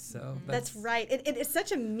members. So that's right. It is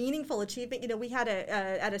such a meaningful achievement. We had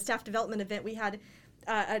at a staff development event, we had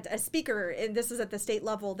a speaker, and this was at the state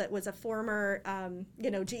level, that was a former,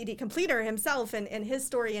 GED completer himself, and his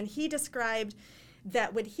story, and he described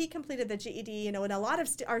that when he completed the GED, and a lot of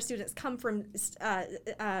our students come from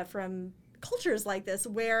cultures like this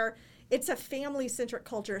where it's a family-centric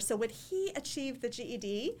culture. So when he achieved the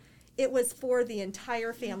GED, it was for the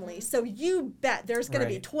entire family. So you bet there's going to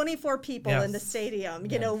be 24 people in the stadium,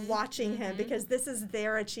 watching him because this is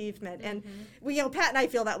their achievement. And we, Pat and I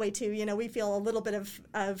feel that way too. We feel a little bit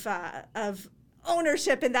of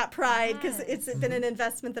ownership in that pride because it's been an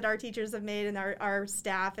investment that our teachers have made and our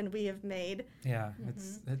staff and we have made. Yeah,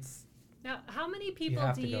 it's. Now, how many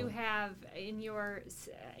people do you have in your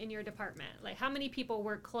department? Like, how many people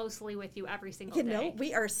work closely with you every single day?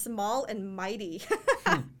 We are small and mighty.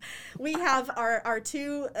 We have our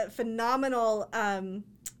two phenomenal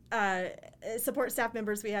support staff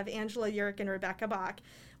members. We have Angela Urick and Rebecca Bach.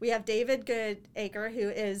 We have David Goodacre, who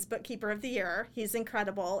is Bookkeeper of the Year. He's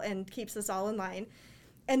incredible and keeps us all in line.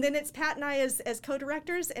 And then it's Pat and I as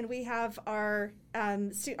co-directors, and we have our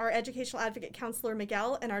educational advocate counselor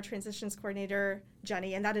Miguel and our transitions coordinator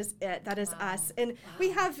Jenny, and that is it. That is us. And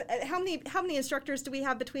we have how many instructors do we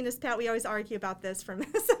have between us, Pat? We always argue about this from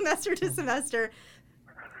semester to semester.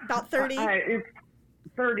 About 30. It's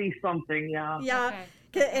 30 something. Yeah. Yeah.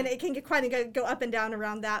 Okay. And it can go up and down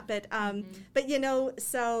around that, but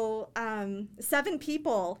so 7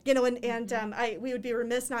 people, and we would be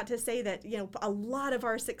remiss not to say that a lot of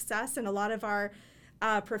our success and a lot of our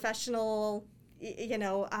professional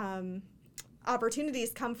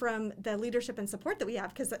opportunities come from the leadership and support that we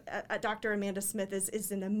have, because Dr. Amanda Smith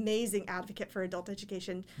is an amazing advocate for adult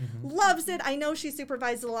education. Loves it. I know she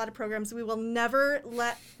supervises a lot of programs. We will never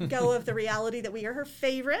let go of the reality that we are her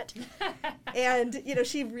favorite. And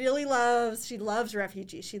she really loves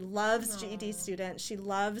refugees. She loves GED students. She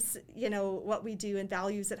loves what we do and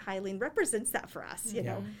values it highly and represents that for us.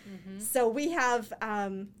 So we have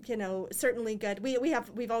certainly good.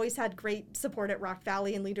 We've always had great support at Rock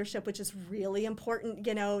Valley and leadership, which is really really important,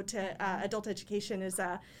 to adult education is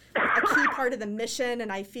a key part of the mission.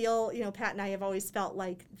 And I feel, Pat and I have always felt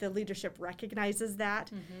like the leadership recognizes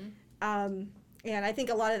that. And I think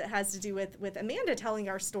a lot of it has to do with Amanda telling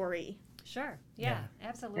our story. Sure. Yeah.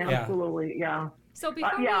 Absolutely. Absolutely. Yeah. So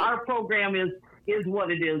before our program is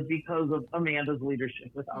what it is because of Amanda's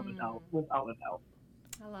leadership, without a doubt. Without a doubt.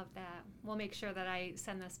 I love that. We'll make sure that I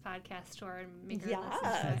send this podcast to her and make her listen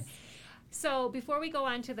to it. So before we go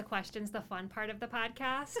on to the questions, the fun part of the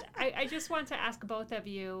podcast, I just want to ask both of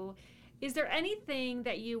you, is there anything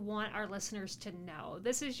that you want our listeners to know?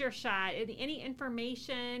 This is your shot. Any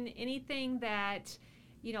information, anything that,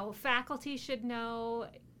 faculty should know,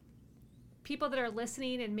 people that are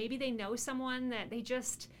listening and maybe they know someone that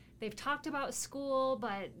they've talked about school,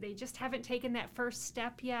 but they just haven't taken that first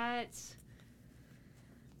step yet?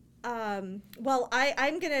 Well,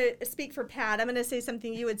 I'm going to speak for Pat. I'm going to say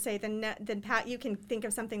something you would say, then Pat, you can think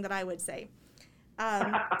of something that I would say.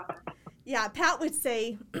 Yeah, Pat would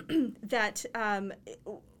say that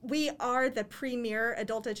we are the premier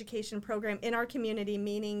adult education program in our community,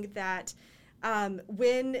 meaning that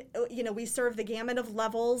when, we serve the gamut of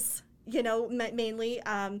levels, mainly,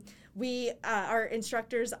 our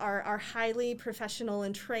instructors are highly professional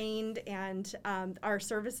and trained, and our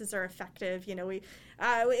services are effective.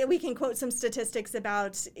 We can quote some statistics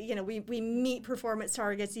about, we meet performance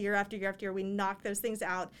targets year after year after year. We knock those things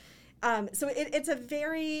out. So it's a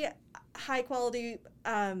very high quality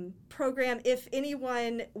program. If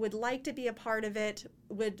anyone would like to be a part of it,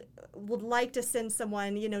 would like to send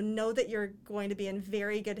someone, know that you're going to be in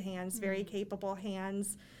very good hands, very capable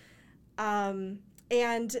hands. And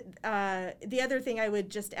the other thing I would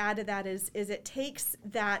just add to that is it takes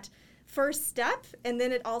that first step, and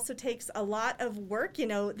then it also takes a lot of work.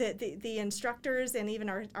 The instructors and even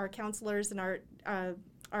our counselors and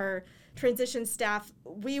our transition staff,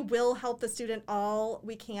 we will help the student all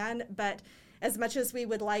we can, but as much as we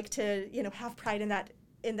would like to, have pride in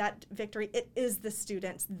that victory, it is the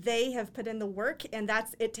students. They have put in the work, and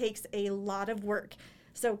it takes a lot of work.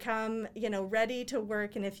 So come, ready to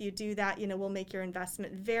work, and if you do that, we'll make your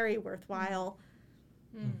investment very worthwhile.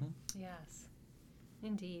 Yes,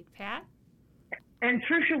 indeed. Pat? And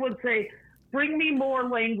Tricia would say, bring me more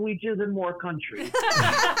languages and more countries.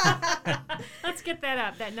 Let's get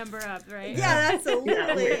that number up, right? Yeah,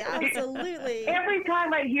 absolutely, absolutely. Every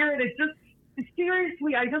time I hear it,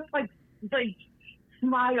 seriously, I just like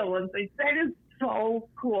smile and say, that is so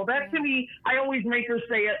cool. That to me, I always make her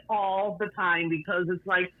say it all the time because it's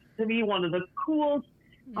to me, one of the coolest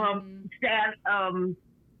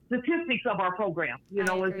statistics of our program,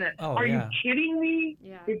 isn't it? Oh, are you kidding me?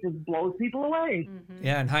 Yeah. It just blows people away.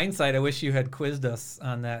 Yeah, in hindsight, I wish you had quizzed us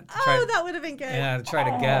on that. That would have been good. Yeah, to try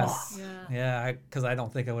to guess. Yeah, because I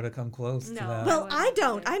don't think I would have come close to that. Well, I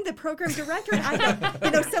don't. I'm the program director.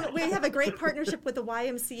 We have a great partnership with the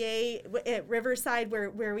YMCA at Riverside,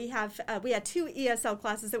 where we had 2 ESL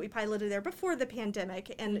classes that we piloted there before the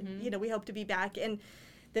pandemic, and we hope to be back in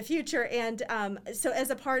the future. And so as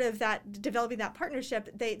a part of that, developing that partnership,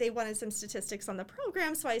 they wanted some statistics on the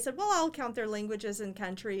program. So I said, well, I'll count their languages and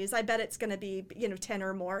countries. I bet it's going to be, 10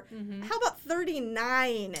 or more. How about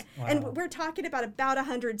 39? Wow. And we're talking about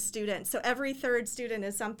 100 students. So every third student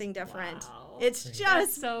is something different. Wow. It's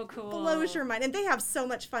just so cool. Blows your mind. And they have so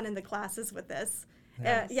much fun in the classes with this.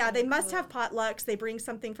 They must have potlucks. They bring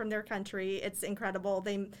something from their country. It's incredible.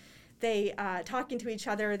 They talking to each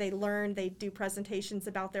other, they learn, they do presentations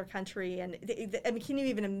about their country, and can you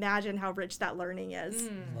even imagine how rich that learning is?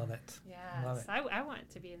 Love it. Yes, Love it. I want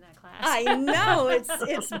to be in that class. I know,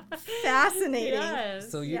 it's fascinating. Yes.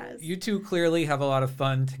 So you two clearly have a lot of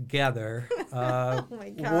fun together. Oh my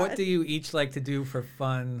God. What do you each like to do for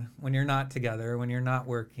fun when you're not together, when you're not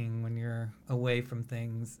working, when you're away from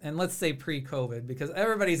things? And let's say pre-COVID, because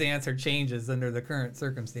everybody's answer changes under the current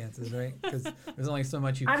circumstances, right? Because there's only so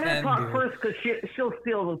much you I'm can going to do. talk first because she'll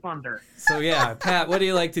steal the thunder. So yeah, Pat, what do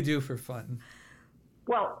you like to do for fun?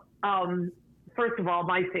 Well, first of all,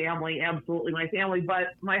 my family, absolutely my family.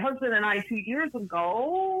 But my husband and I, 2 years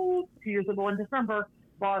ago in December,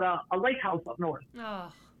 bought a lake house up north.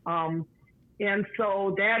 Oh. And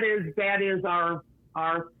so that is our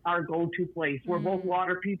go-to place. We're both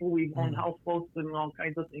water people. We've owned houseboats and all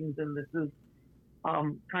kinds of things, and this is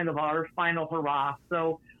kind of our final hurrah.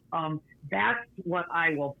 So that's what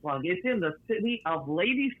I will plug. It's in the city of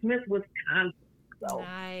Ladysmith, Wisconsin. So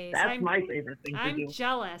nice. that's my favorite thing to do. I'm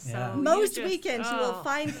jealous. Yeah. So Most weekends you will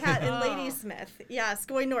find Pat in Oh. Ladysmith. Yes,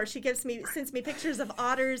 going north. She sends me pictures of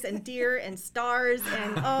otters and deer and stars,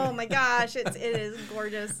 and oh my gosh, it is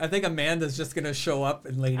gorgeous. I think Amanda's just going to show up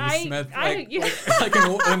in Ladysmith. I-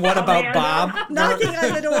 And What About Amanda. Bob? Knocking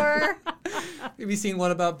on the door. Have you seen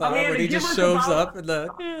What About Bob? Amanda, When he give just us shows about- up in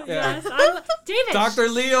the Yes, David. Dr.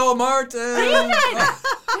 Leo Martin.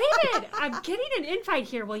 David, I'm getting an invite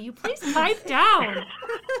here. Will you please pipe down?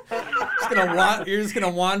 You're just gonna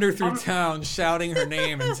wander through town shouting her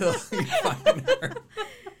name until you find her.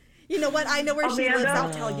 You know what? I know where she lives.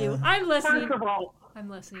 I'll tell you. I'm listening. First of all, I'm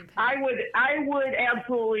listening. Pat. I would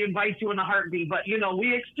absolutely invite you in a heartbeat, but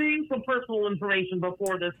we exchanged some personal information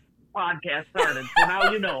before this podcast started, so now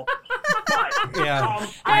you know. But Yeah.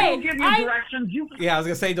 I will give you directions. Yeah, I was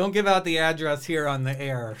gonna say, don't give out the address here on the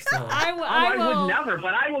air. So I would never,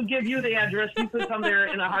 but I will give you the address. You can come there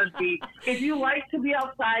in a heartbeat. If you like to be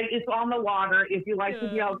outside, it's on the water. If you like to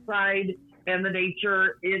be outside and the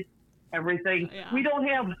nature, it's everything. Yeah. We don't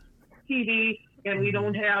have TV and we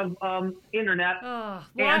don't have internet. Oh,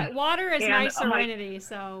 And- water is and my my- serenity.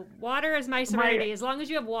 So water is my serenity. As long as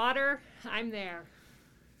you have water, I'm there.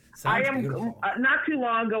 sounds I am beautiful. not too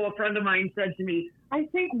long ago. A friend of mine said to me, "I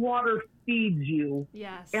think water feeds you,"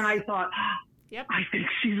 Yes. and I thought, Yep. I think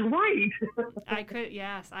she's right. I could.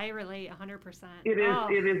 Yes, I relate 100%. It is. Oh.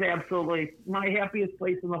 It is absolutely my happiest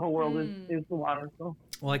place in the whole world is the water. So.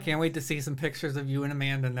 Well, I can't wait to see some pictures of you and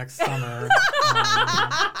Amanda next summer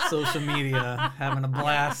on social media, having a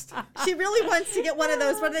blast. She really wants to get one of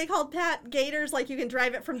those. What are they called, Pat? Gators. Like you can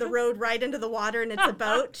drive it from the road right into the water, and it's a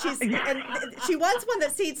boat. And she wants one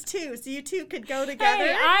that seats two, so you two could go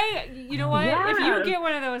together. Hey, you know what? If you Yes. get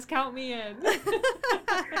one of those, count me in.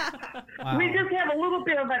 Wow. We just have a little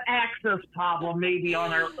bit of an access problem, maybe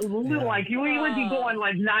on our little like we would be going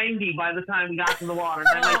like 90 by the time we got to the water.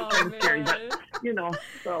 That might be kind of scary, but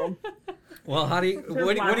so. Well, how do you? There's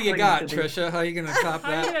What lots do you of got, things to do. Trisha? How are you gonna top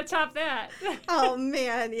How are you that? gonna top that? Oh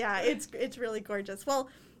man, yeah, it's really gorgeous. Well,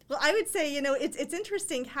 I would say it's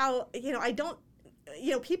interesting how I don't.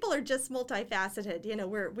 People are just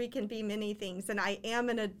multifaceted. We can be many things, and I am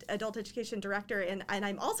an adult education director, and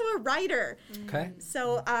I'm also a writer. Okay.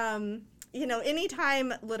 So,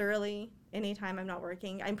 anytime I'm not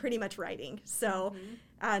working, I'm pretty much writing. So,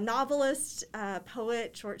 novelist,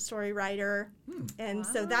 poet, short story writer, and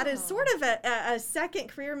so that is sort of a second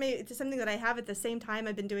career. Maybe it's something that I have at the same time.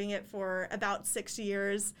 I've been doing it for about 6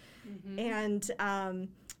 years, and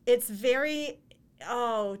it's very.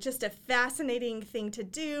 Just a fascinating thing to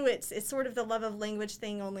do. It's sort of the love of language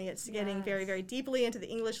thing, only it's getting very, very deeply into the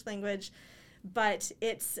English language. But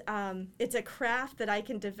it's a craft that I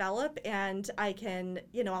can develop, and I can,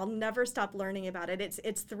 I'll never stop learning about it.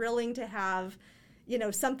 It's thrilling to have,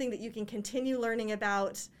 something that you can continue learning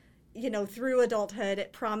about, through adulthood.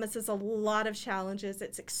 It promises a lot of challenges.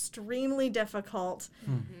 It's extremely difficult,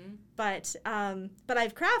 but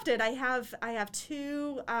I've crafted. I have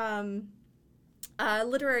two.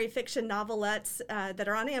 Literary fiction novelettes that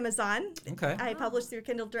are on Amazon. Okay. I publish through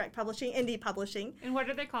Kindle Direct Publishing, indie publishing. And what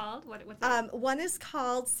are they called? What's One is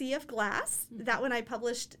called Sea of Glass. That one I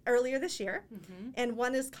published earlier this year. And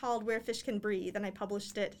one is called Where Fish Can Breathe, and I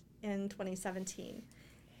published it in 2017.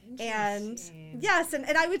 And yes, and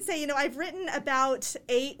I would say, I've written about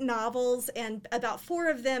 8 novels, and about 4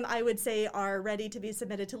 of them I would say are ready to be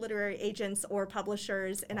submitted to literary agents or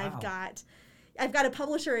publishers. And Wow. I've got a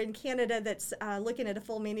publisher in Canada that's looking at a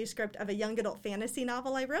full manuscript of a young adult fantasy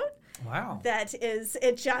novel I wrote. Wow. That is,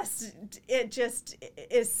 it just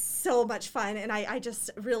is so much fun, and I just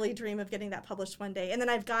really dream of getting that published one day. And then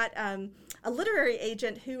I've got a literary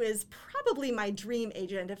agent who is probably my dream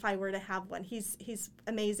agent if I were to have one. He's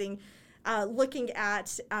amazing. Looking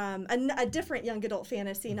at a different young adult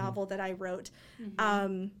fantasy novel that I wrote,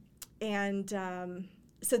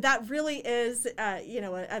 so that really is,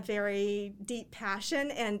 a very deep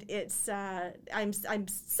passion, and it's I'm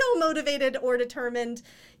so motivated or determined,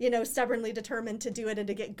 stubbornly determined to do it and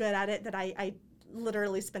to get good at it that I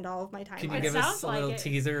literally spend all of my time Can on you it. give us sounds a like little it.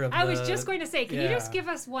 teaser of I was just going to say, can you Yeah. just give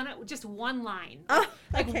us one line? Oh,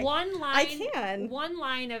 Like okay. one line. I can. One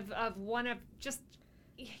line of one of just.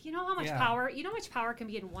 You know how much Yeah. power? You know how much power can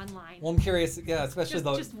be in one line. Well, I'm curious. Yeah, especially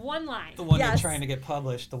Just one line. the one you're Yes. trying to get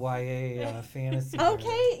published, the YA fantasy.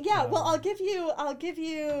 Okay, yeah. Well, I'll give you.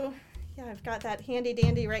 Yeah, I've got that handy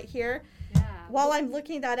dandy right here. Yeah. While I'm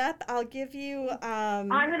looking that up, I'll give you. I'm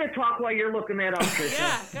going to talk while you're looking that up,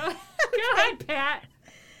 Tricia. Yeah. Go ahead, Pat.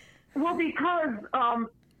 Well, because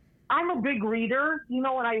I'm a big reader, and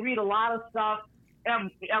I read a lot of stuff,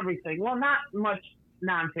 everything. Well, not much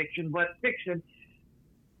nonfiction, but fiction.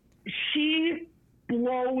 She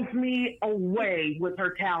blows me away with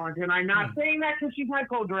her talent, and I'm not saying that because she's my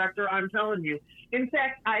co-director. I'm telling you. In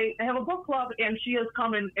fact, I have a book club, and she has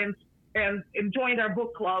come and and joined our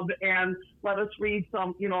book club and let us read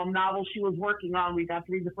some, novel she was working on. We got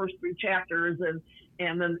to read the first 3 chapters,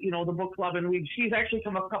 and then, the book club. And she's actually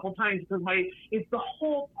come up a couple times because the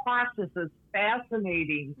whole process is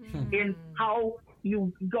fascinating in how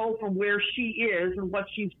you go from where she is and what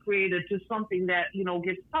she's created to something that,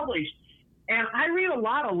 gets published. And I read a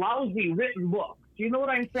lot of lousy written books. Do you know what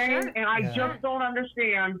I'm saying? Sure. And I just don't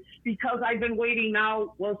understand, because I've been waiting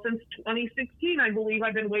now, since 2016, I believe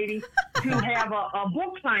I've been waiting to have a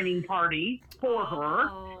book signing party for her.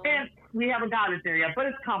 And we haven't got it there yet, but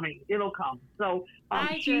it's coming. It'll come. So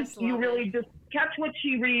you really just catch what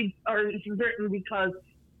she reads or she's written, because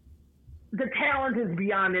the talent is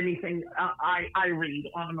beyond anything I read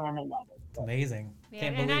on a normal level. It's amazing. Yeah,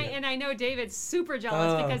 and I know David's super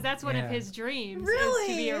jealous because that's one of his dreams is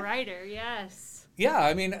to be a writer. Yes. Yeah,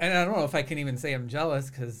 I mean, and I don't know if I can even say I'm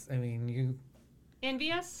jealous, because, I mean, you...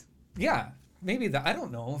 Envious? Yeah, maybe that. I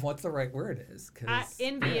don't know what the right word is.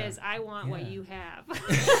 Envy is, I want what you have.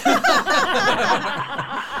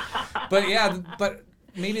 but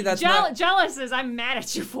maybe that's jealous is, I'm mad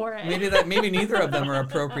at you for it. Maybe neither of them are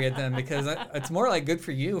appropriate then, because it's more like good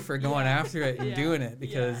for you for going after it and doing it,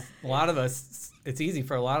 because a lot of us, it's easy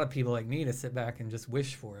for a lot of people like me to sit back and just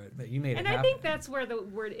wish for it, but you made it happen. And I think that's where the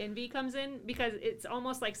word envy comes in, because it's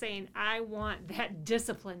almost like saying, I want that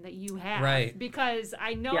discipline that you have. Right. Because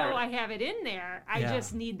I know I have it in there. I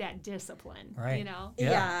just need that discipline. Right.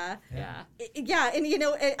 Yeah. And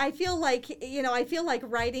I feel like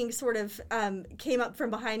writing sort of came up from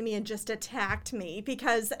behind me and just attacked me,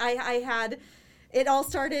 because I had... It all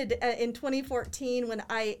started in 2014 when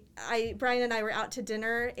Brian and I were out to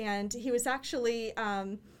dinner, and he was actually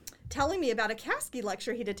telling me about a Caskey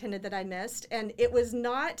lecture he'd attended that I missed, and it was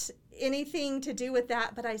not anything to do with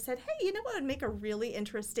that, but I said, hey, you know what would make a really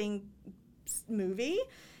interesting movie?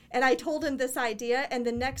 And I told him this idea, and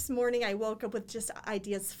the next morning I woke up with just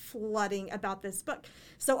ideas flooding about this book.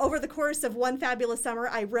 So over the course of one fabulous summer,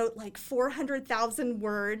 I wrote like 400,000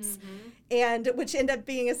 words, and which ended up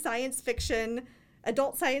being a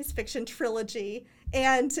adult science fiction trilogy.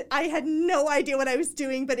 And I had no idea what I was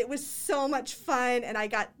doing, but it was so much fun, and I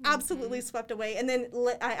got absolutely swept away. And then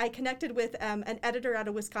I connected with an editor out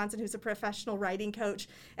of Wisconsin who's a professional writing coach,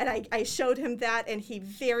 and I showed him that, and he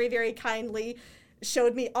very, very kindly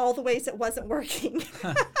showed me all the ways it wasn't working.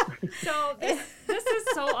 So this is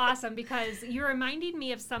so awesome, because you're reminding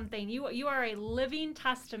me of something. You are a living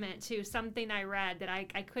testament to something I read that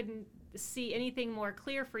I couldn't see anything more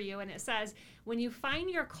clear for you. And it says, when you find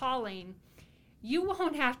your calling, you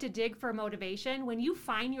won't have to dig for motivation. When you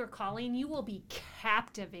find your calling, you will be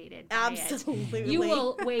captivated by Absolutely. it. You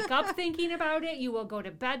will wake up thinking about it. You will go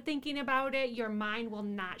to bed thinking about it. Your mind will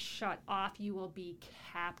not shut off. You will be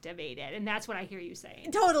captivated. And that's what I hear you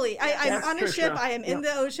saying. Totally. I'm on a ship. Sure. I am in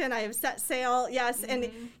the ocean. I have set sail. Yes.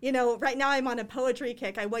 And, right now I'm on a poetry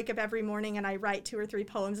kick. I wake up every morning and I write 2 or 3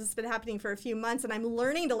 poems. It's been happening for a few months, and I'm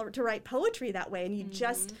learning to write poetry that way. And you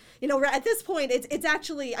just, at this point, it's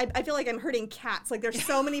actually, I feel like I'm herding cats. Like, there's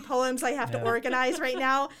so many poems I have to organize right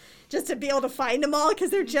now just to be able to find them all, because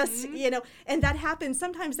they're just, and that happens.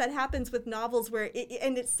 Sometimes that happens with novels where,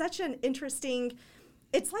 and it's such an interesting,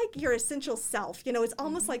 it's like your essential self. It's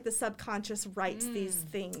almost like the subconscious writes these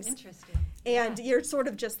things. Interesting. And you're sort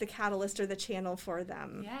of just the catalyst or the channel for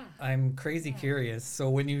them. Yeah. I'm crazy curious. So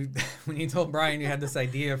when you told Brian you had this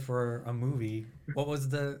idea for a movie,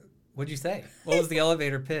 what'd you say? What was the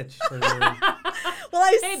elevator pitch for Well,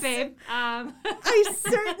 hey, babe. I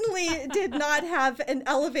certainly did not have an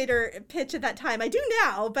elevator pitch at that time. I do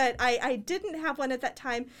now, but I didn't have one at that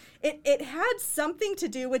time. It had something to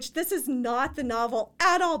do, which this is not the novel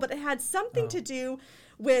at all, but it had something to do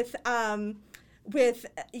with the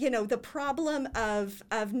problem of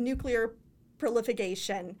nuclear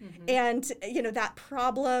proliferation, and that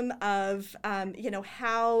problem of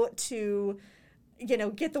how to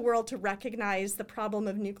get the world to recognize the problem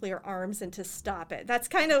of nuclear arms and to stop it. That's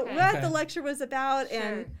kind of what the lecture was about.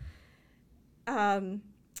 Sure. And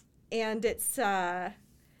it's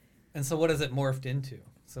And so what has it morphed into?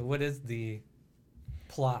 So what is the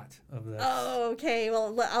plot of this? Oh, okay.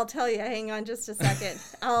 Well, I'll tell you. Hang on just a second.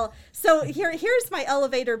 So here's my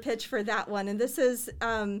elevator pitch for that one. And this is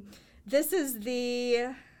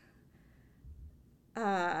the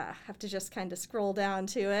have to just kind of scroll down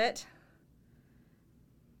to it.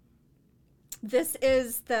 This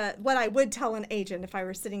is what I would tell an agent if I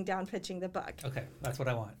were sitting down pitching the book. Okay, that's what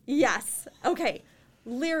I want. Yes. Okay.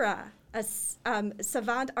 Lyra, a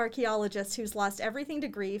savant archaeologist who's lost everything to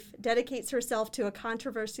grief, dedicates herself to a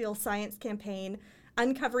controversial science campaign,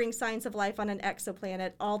 uncovering signs of life on an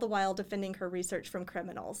exoplanet, all the while defending her research from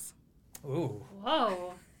criminals. Ooh.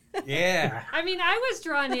 Whoa. Yeah. I mean, I was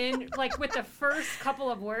drawn in like with the first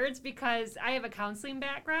couple of words because I have a counseling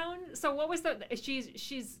background. So what was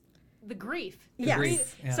she's the grief. Yes.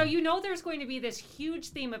 Grief, yeah. So there's going to be this huge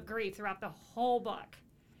theme of grief throughout the whole book.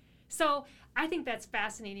 So I think that's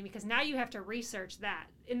fascinating because now you have to research that.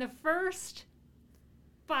 In the first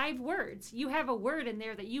 5 words, you have a word in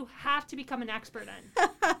there that you have to become an expert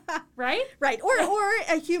on. Right? Right. Or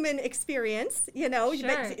a human experience,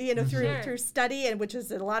 Sure. through study, and which is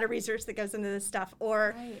a lot of research that goes into this stuff,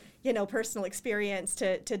 or Right. Personal experience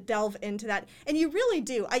to delve into that. And you really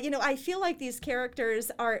do. I feel like these characters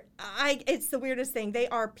are it's the weirdest thing. They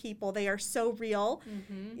are people. They are so real.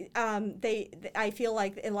 Mm-hmm. I feel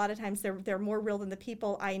like a lot of times they're more real than the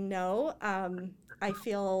people I know. I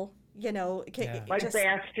feel Like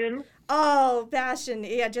Bastion. Oh, Bastion!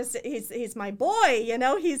 Yeah, he's my boy.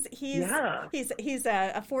 He's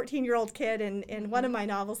a 14-year-old kid in one of my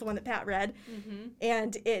novels, the one that Pat read,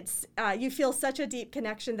 and it's you feel such a deep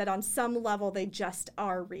connection that on some level they just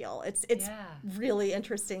are real. It's really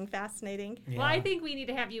interesting, fascinating. Yeah. Well, I think we need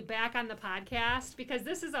to have you back on the podcast because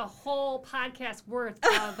this is a whole podcast worth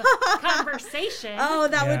of conversation. Oh,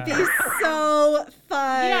 that would Yeah. be so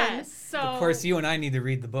fun. Yes. So Of course, you and I need to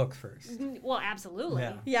read the book first. Well, absolutely.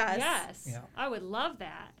 Yeah. Yes. Yes. Yeah. I would love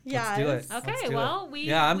that. Let's do it. Okay, Let's do well, it.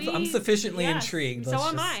 we I'm sufficiently yes. intrigued. So Let's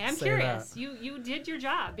am just I. I'm say curious. that. You did your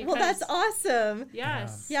job. Because Well, that's awesome.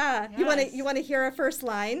 Yes. Yeah. Yes. You want to hear a first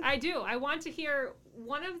line? I do. I want to hear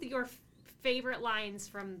one of your favorite lines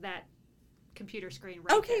from that computer screen.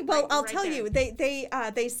 Right Okay, there, well, right- I'll right tell there. you,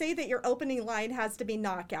 they say that your opening line has to be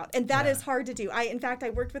knockout, and that Yeah. is hard to do. In fact, I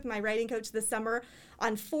worked with my writing coach this summer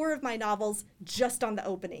on 4 of my novels just on the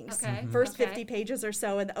openings. Okay. First Okay. 50 pages or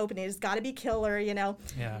so in the opening. It's got to be killer, Yeah.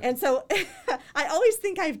 And so I always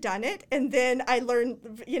think I've done it, and then I learn,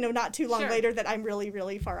 not too long Sure. later that I'm really,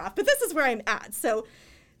 really far off. But this is where I'm at. So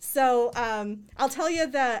I'll tell you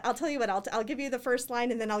what. I'll give you the first line,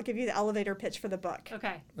 and then I'll give you the elevator pitch for the book.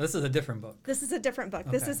 Okay. This is a different book. This is a different book.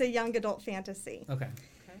 This Okay. is a young adult fantasy. Okay.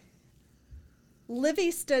 Livy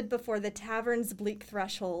stood before the tavern's bleak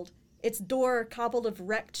threshold, its door cobbled of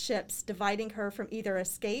wrecked ships dividing her from either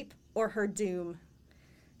escape or her doom.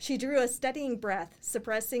 She drew a steadying breath,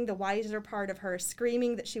 suppressing the wiser part of her,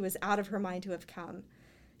 screaming that she was out of her mind to have come.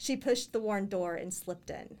 She pushed the worn door and slipped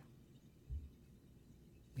in.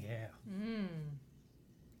 Yeah.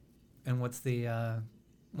 And what's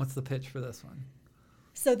the pitch for this one?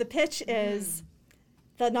 So the pitch is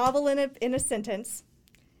the novel in a sentence.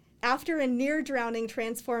 After a near drowning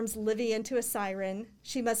transforms Livy into a siren,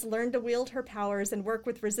 she must learn to wield her powers and work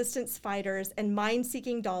with resistance fighters and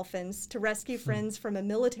mind-seeking dolphins to rescue friends from a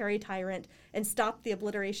military tyrant and stop the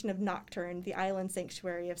obliteration of Nocturne, the island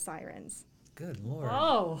sanctuary of sirens. Good Lord.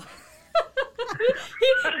 Oh.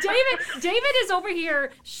 David is over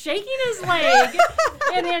here shaking his leg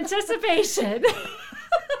in anticipation.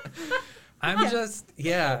 I'm just,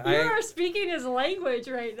 You are speaking his language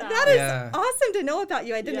right now. That is Yeah. awesome to know about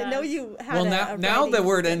you. I didn't know Yes. you had well, a now the writing-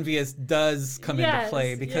 word envious does come into Yes,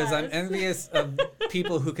 play because I'm yes. envious of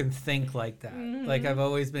people who can think like that. Like I've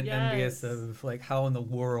always been envious Yes. of like how in the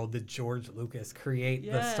world did George Lucas create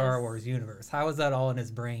the Star Yes. Wars universe? How is that all in his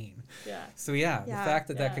brain? Yeah. So the fact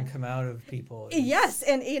that that can Yeah. come out of people. Is, Yes,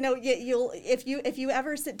 and you'll if you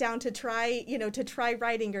ever sit down to try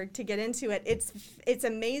writing or to get into it, it's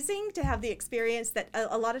amazing to have the experience that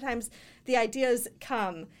a lot of times the ideas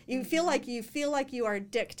come. You feel like you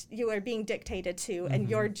are being dictated to, and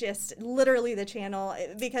you're just literally the channel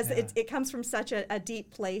because it comes from such a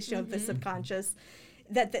deep place of the subconscious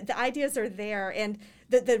that the ideas are there. And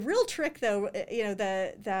the real trick though,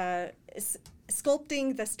 the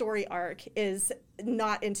sculpting the story arc is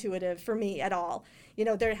not intuitive for me at all.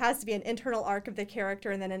 There has to be an internal arc of the character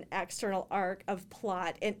and then an external arc of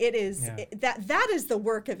plot, and it is that is the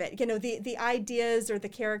work of it. The ideas or the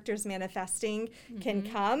characters manifesting can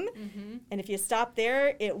come, and if you stop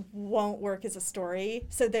there, it won't work as a story.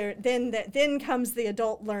 So then comes the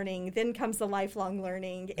adult learning, then comes the lifelong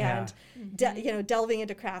learning, and delving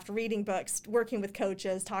into craft, reading books, working with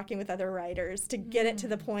coaches, talking with other writers to get it to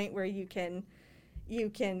the point where you can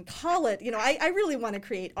call it, I really want to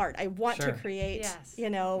create art. I want to create, Yes.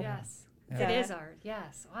 Yes. It is art.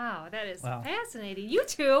 Yes. Wow. That is fascinating. You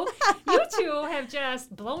two have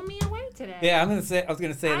just blown me away today. Yeah, I was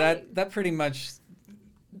gonna say that pretty much.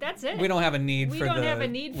 That's it. We don't have a need We for don't the have a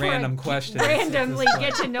need for random questions. randomly at this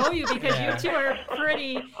get to know you because Yeah. you two are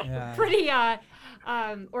pretty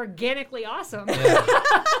organically awesome. Yeah.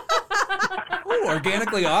 Ooh,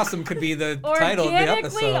 organically awesome could be the title of the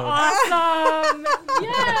Organically episode. awesome.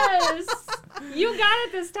 Yes. You got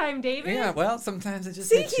it this time, David. Yeah, well, sometimes it just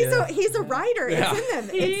See, hits he's a writer. Yeah. It's in him.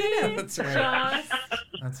 It's in him. That's right.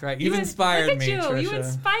 Just That's right. You've inspired me, Look at you. Trisha. You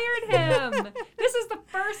inspired him. This is the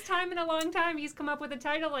first time in a long time he's come up with a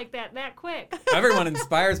title like that quick. Everyone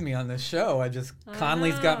inspires me on this show.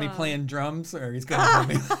 Conley's got me playing drums, or he's gonna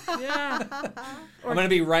me. Yeah. I'm gonna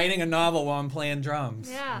be writing a novel while I'm playing drums.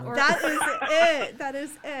 Yeah. That is it. That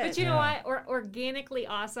is it. But you know what? Organically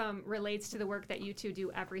awesome relates to the work that you two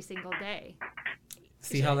do every single day.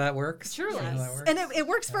 See how that works? Truly. See how that works? And it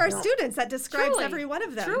works for our students. That describes Truly. every one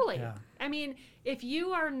of them. Truly. Yeah. I mean, if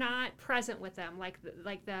you are not present with them, like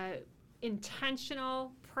the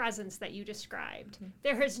intentional presence that you described,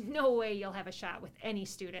 there is no way you'll have a shot with any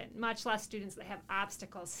student, much less students that have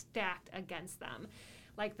obstacles stacked against them,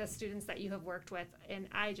 like the students that you have worked with. And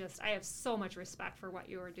I have so much respect for what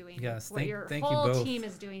you are doing. Yes, what your thank you whole both. team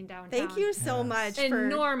is doing downtown. Thank you so much.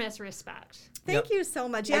 Enormous respect. Thank you so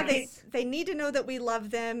much. Yeah, Okay. they need to know that we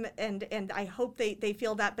love them, and I hope they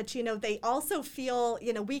feel that. But, they also feel,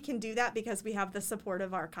 we can do that because we have the support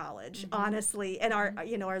of our college, honestly, and our,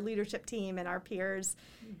 our leadership team and our peers.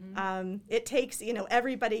 It takes,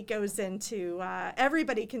 everybody goes into,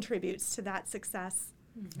 everybody contributes to that success.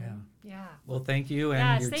 Yeah. Yeah. Well, thank you and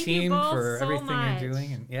Yes, your thank you team both for so everything much. you're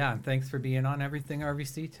doing, and thanks for being on Everything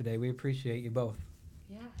RVC today. We appreciate you both.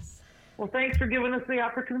 Yes. Well, thanks for giving us the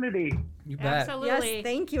opportunity. You bet. Absolutely. Yes,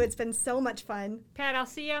 thank you. It's been so much fun. Pat, I'll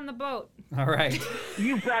see you on the boat. All right.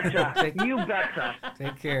 You betcha. You betcha.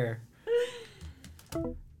 Take care.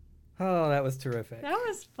 Oh, that was terrific. That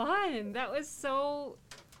was fun. That was so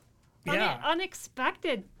Yeah.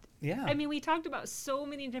 unexpected. Yeah. I mean, we talked about so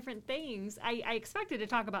many different things. I expected to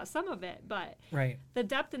talk about some of it, but Right. the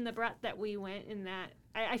depth and the breadth that we went in that,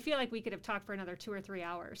 I feel like we could have talked for another 2 or 3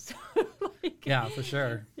 hours. Yeah, for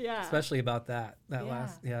sure. Yeah. Especially about that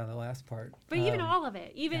Yeah. the last part. But even all of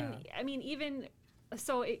it, yeah.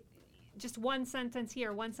 Just one sentence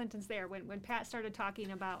here, one sentence there. When Pat started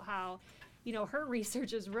talking about how, her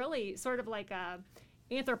research is really sort of like a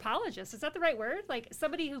anthropologist. Is that the right word? Like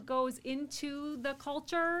somebody who goes into the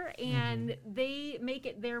culture and they make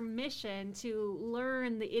it their mission to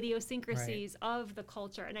learn the idiosyncrasies of the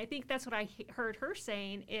culture. And I think that's what I heard her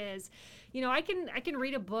saying is, I can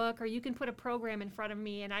read a book, or you can put a program in front of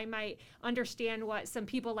me and I might understand what some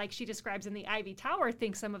people, like she describes in the Ivy Tower,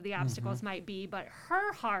 think some of the obstacles might be, but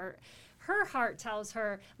her heart tells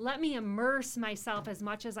her, let me immerse myself as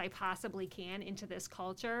much as I possibly can into this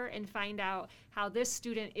culture and find out how this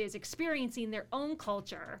student is experiencing their own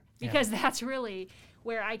culture, because that's really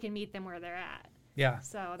where I can meet them where they're at. Yeah.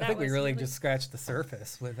 So I think we really just scratched the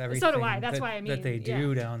surface with everything. So do I. That's why I mean, that they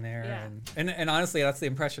do down there, Yeah. and honestly, that's the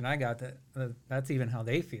impression I got, that that's even how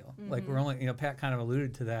they feel. Like we're only, Pat kind of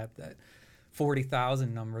alluded to that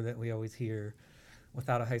 40,000 number that we always hear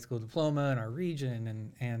without a high school diploma in our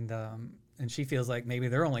region, and she feels like maybe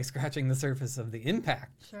they're only scratching the surface of the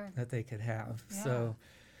impact that they could have. Yeah. So.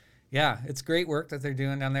 Yeah, it's great work that they're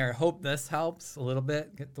doing down there. I hope this helps a little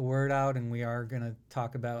bit, get the word out, and we are going to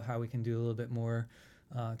talk about how we can do a little bit more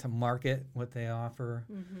to market what they offer,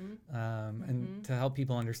 and to help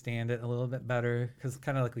people understand it a little bit better, because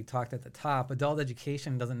kind of like we talked at the top, adult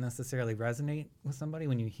education doesn't necessarily resonate with somebody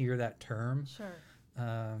when you hear that term. Sure.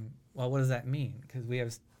 Well, what does that mean? Because we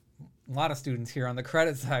have a lot of students here on the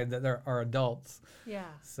credit side that are adults. Yeah.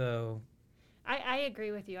 So I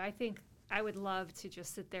agree with you. I think I would love to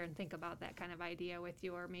just sit there and think about that kind of idea with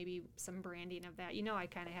you, or maybe some branding of that. I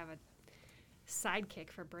kind of have a sidekick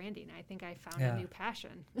for branding. I think I found a new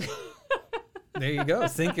passion. There you go.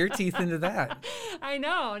 Sink your teeth into that. I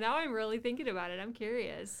know. Now I'm really thinking about it. I'm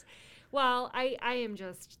curious. Well, I am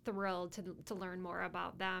just thrilled to learn more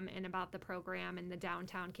about them and about the program and the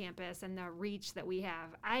downtown campus and the reach that we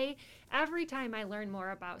have. Every time I learn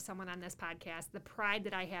more about someone on this podcast, the pride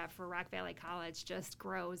that I have for Rock Valley College just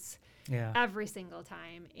grows every single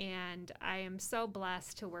time. And I am so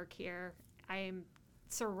blessed to work here.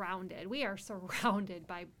 We are surrounded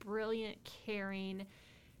by brilliant, caring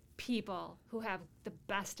people who have the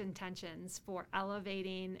best intentions for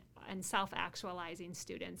elevating and self-actualizing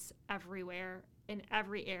students everywhere in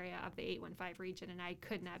every area of the 815 region, and I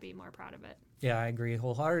could not be more proud of it. Yeah, I agree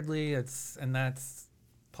wholeheartedly. And that's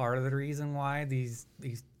part of the reason why these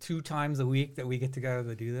 2 times a week that we get together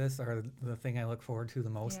to do this are the thing I look forward to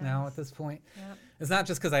the most now at this point. Yep. It's not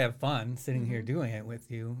just because I have fun sitting here doing it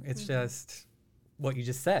with you. It's just what you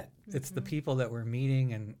just said. It's the people that we're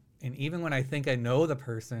meeting, and even when I think I know the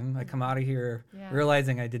person, I come out of here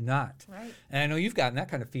realizing I did not. Right. And I know you've gotten that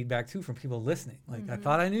kind of feedback too from people listening. Like, I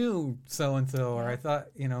thought I knew so-and-so, or I thought,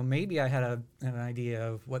 maybe I had an idea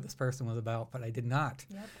of what this person was about, but I did not.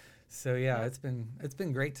 Yep. So yeah, it's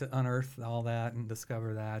been great to unearth all that and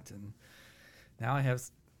discover that, and now I have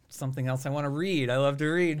something else I want to read. I love to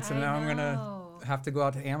read, so now I'm gonna have to go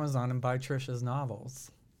out to Amazon and buy Trisha's novels.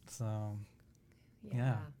 So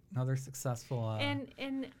yeah, another successful. And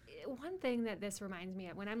one thing that this reminds me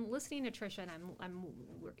of, when I'm listening to Trisha and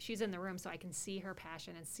she's in the room, so I can see her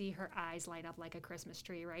passion and see her eyes light up like a Christmas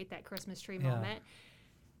tree, right? That Christmas tree moment.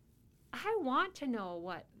 I want to know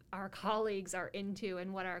what our colleagues are into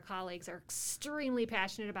and what our colleagues are extremely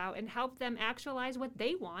passionate about, and help them actualize what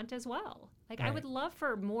they want as well. Like, I would love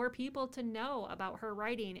for more people to know about her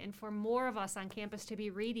writing, and for more of us on campus to be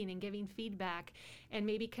reading and giving feedback and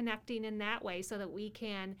maybe connecting in that way, so that we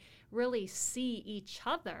can really see each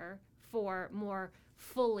other for more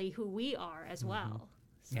fully who we are as well.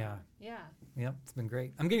 So, Yep, it's been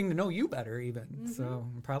great. I'm getting to know you better even, so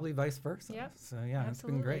probably vice versa. Yep. So yeah, Absolutely. It's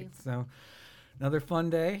been great. So another fun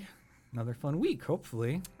day, another fun week,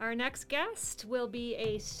 hopefully. Our next guest will be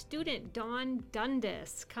a student, Dawn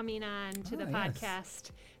Dundas, coming on to the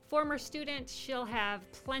podcast. Former student, she'll have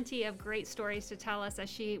plenty of great stories to tell us, as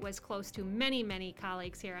she was close to many, many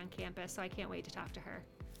colleagues here on campus, so I can't wait to talk to her.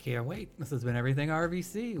 Can't wait. This has been Everything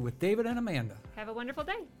RVC with David and Amanda. Have a wonderful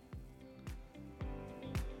day.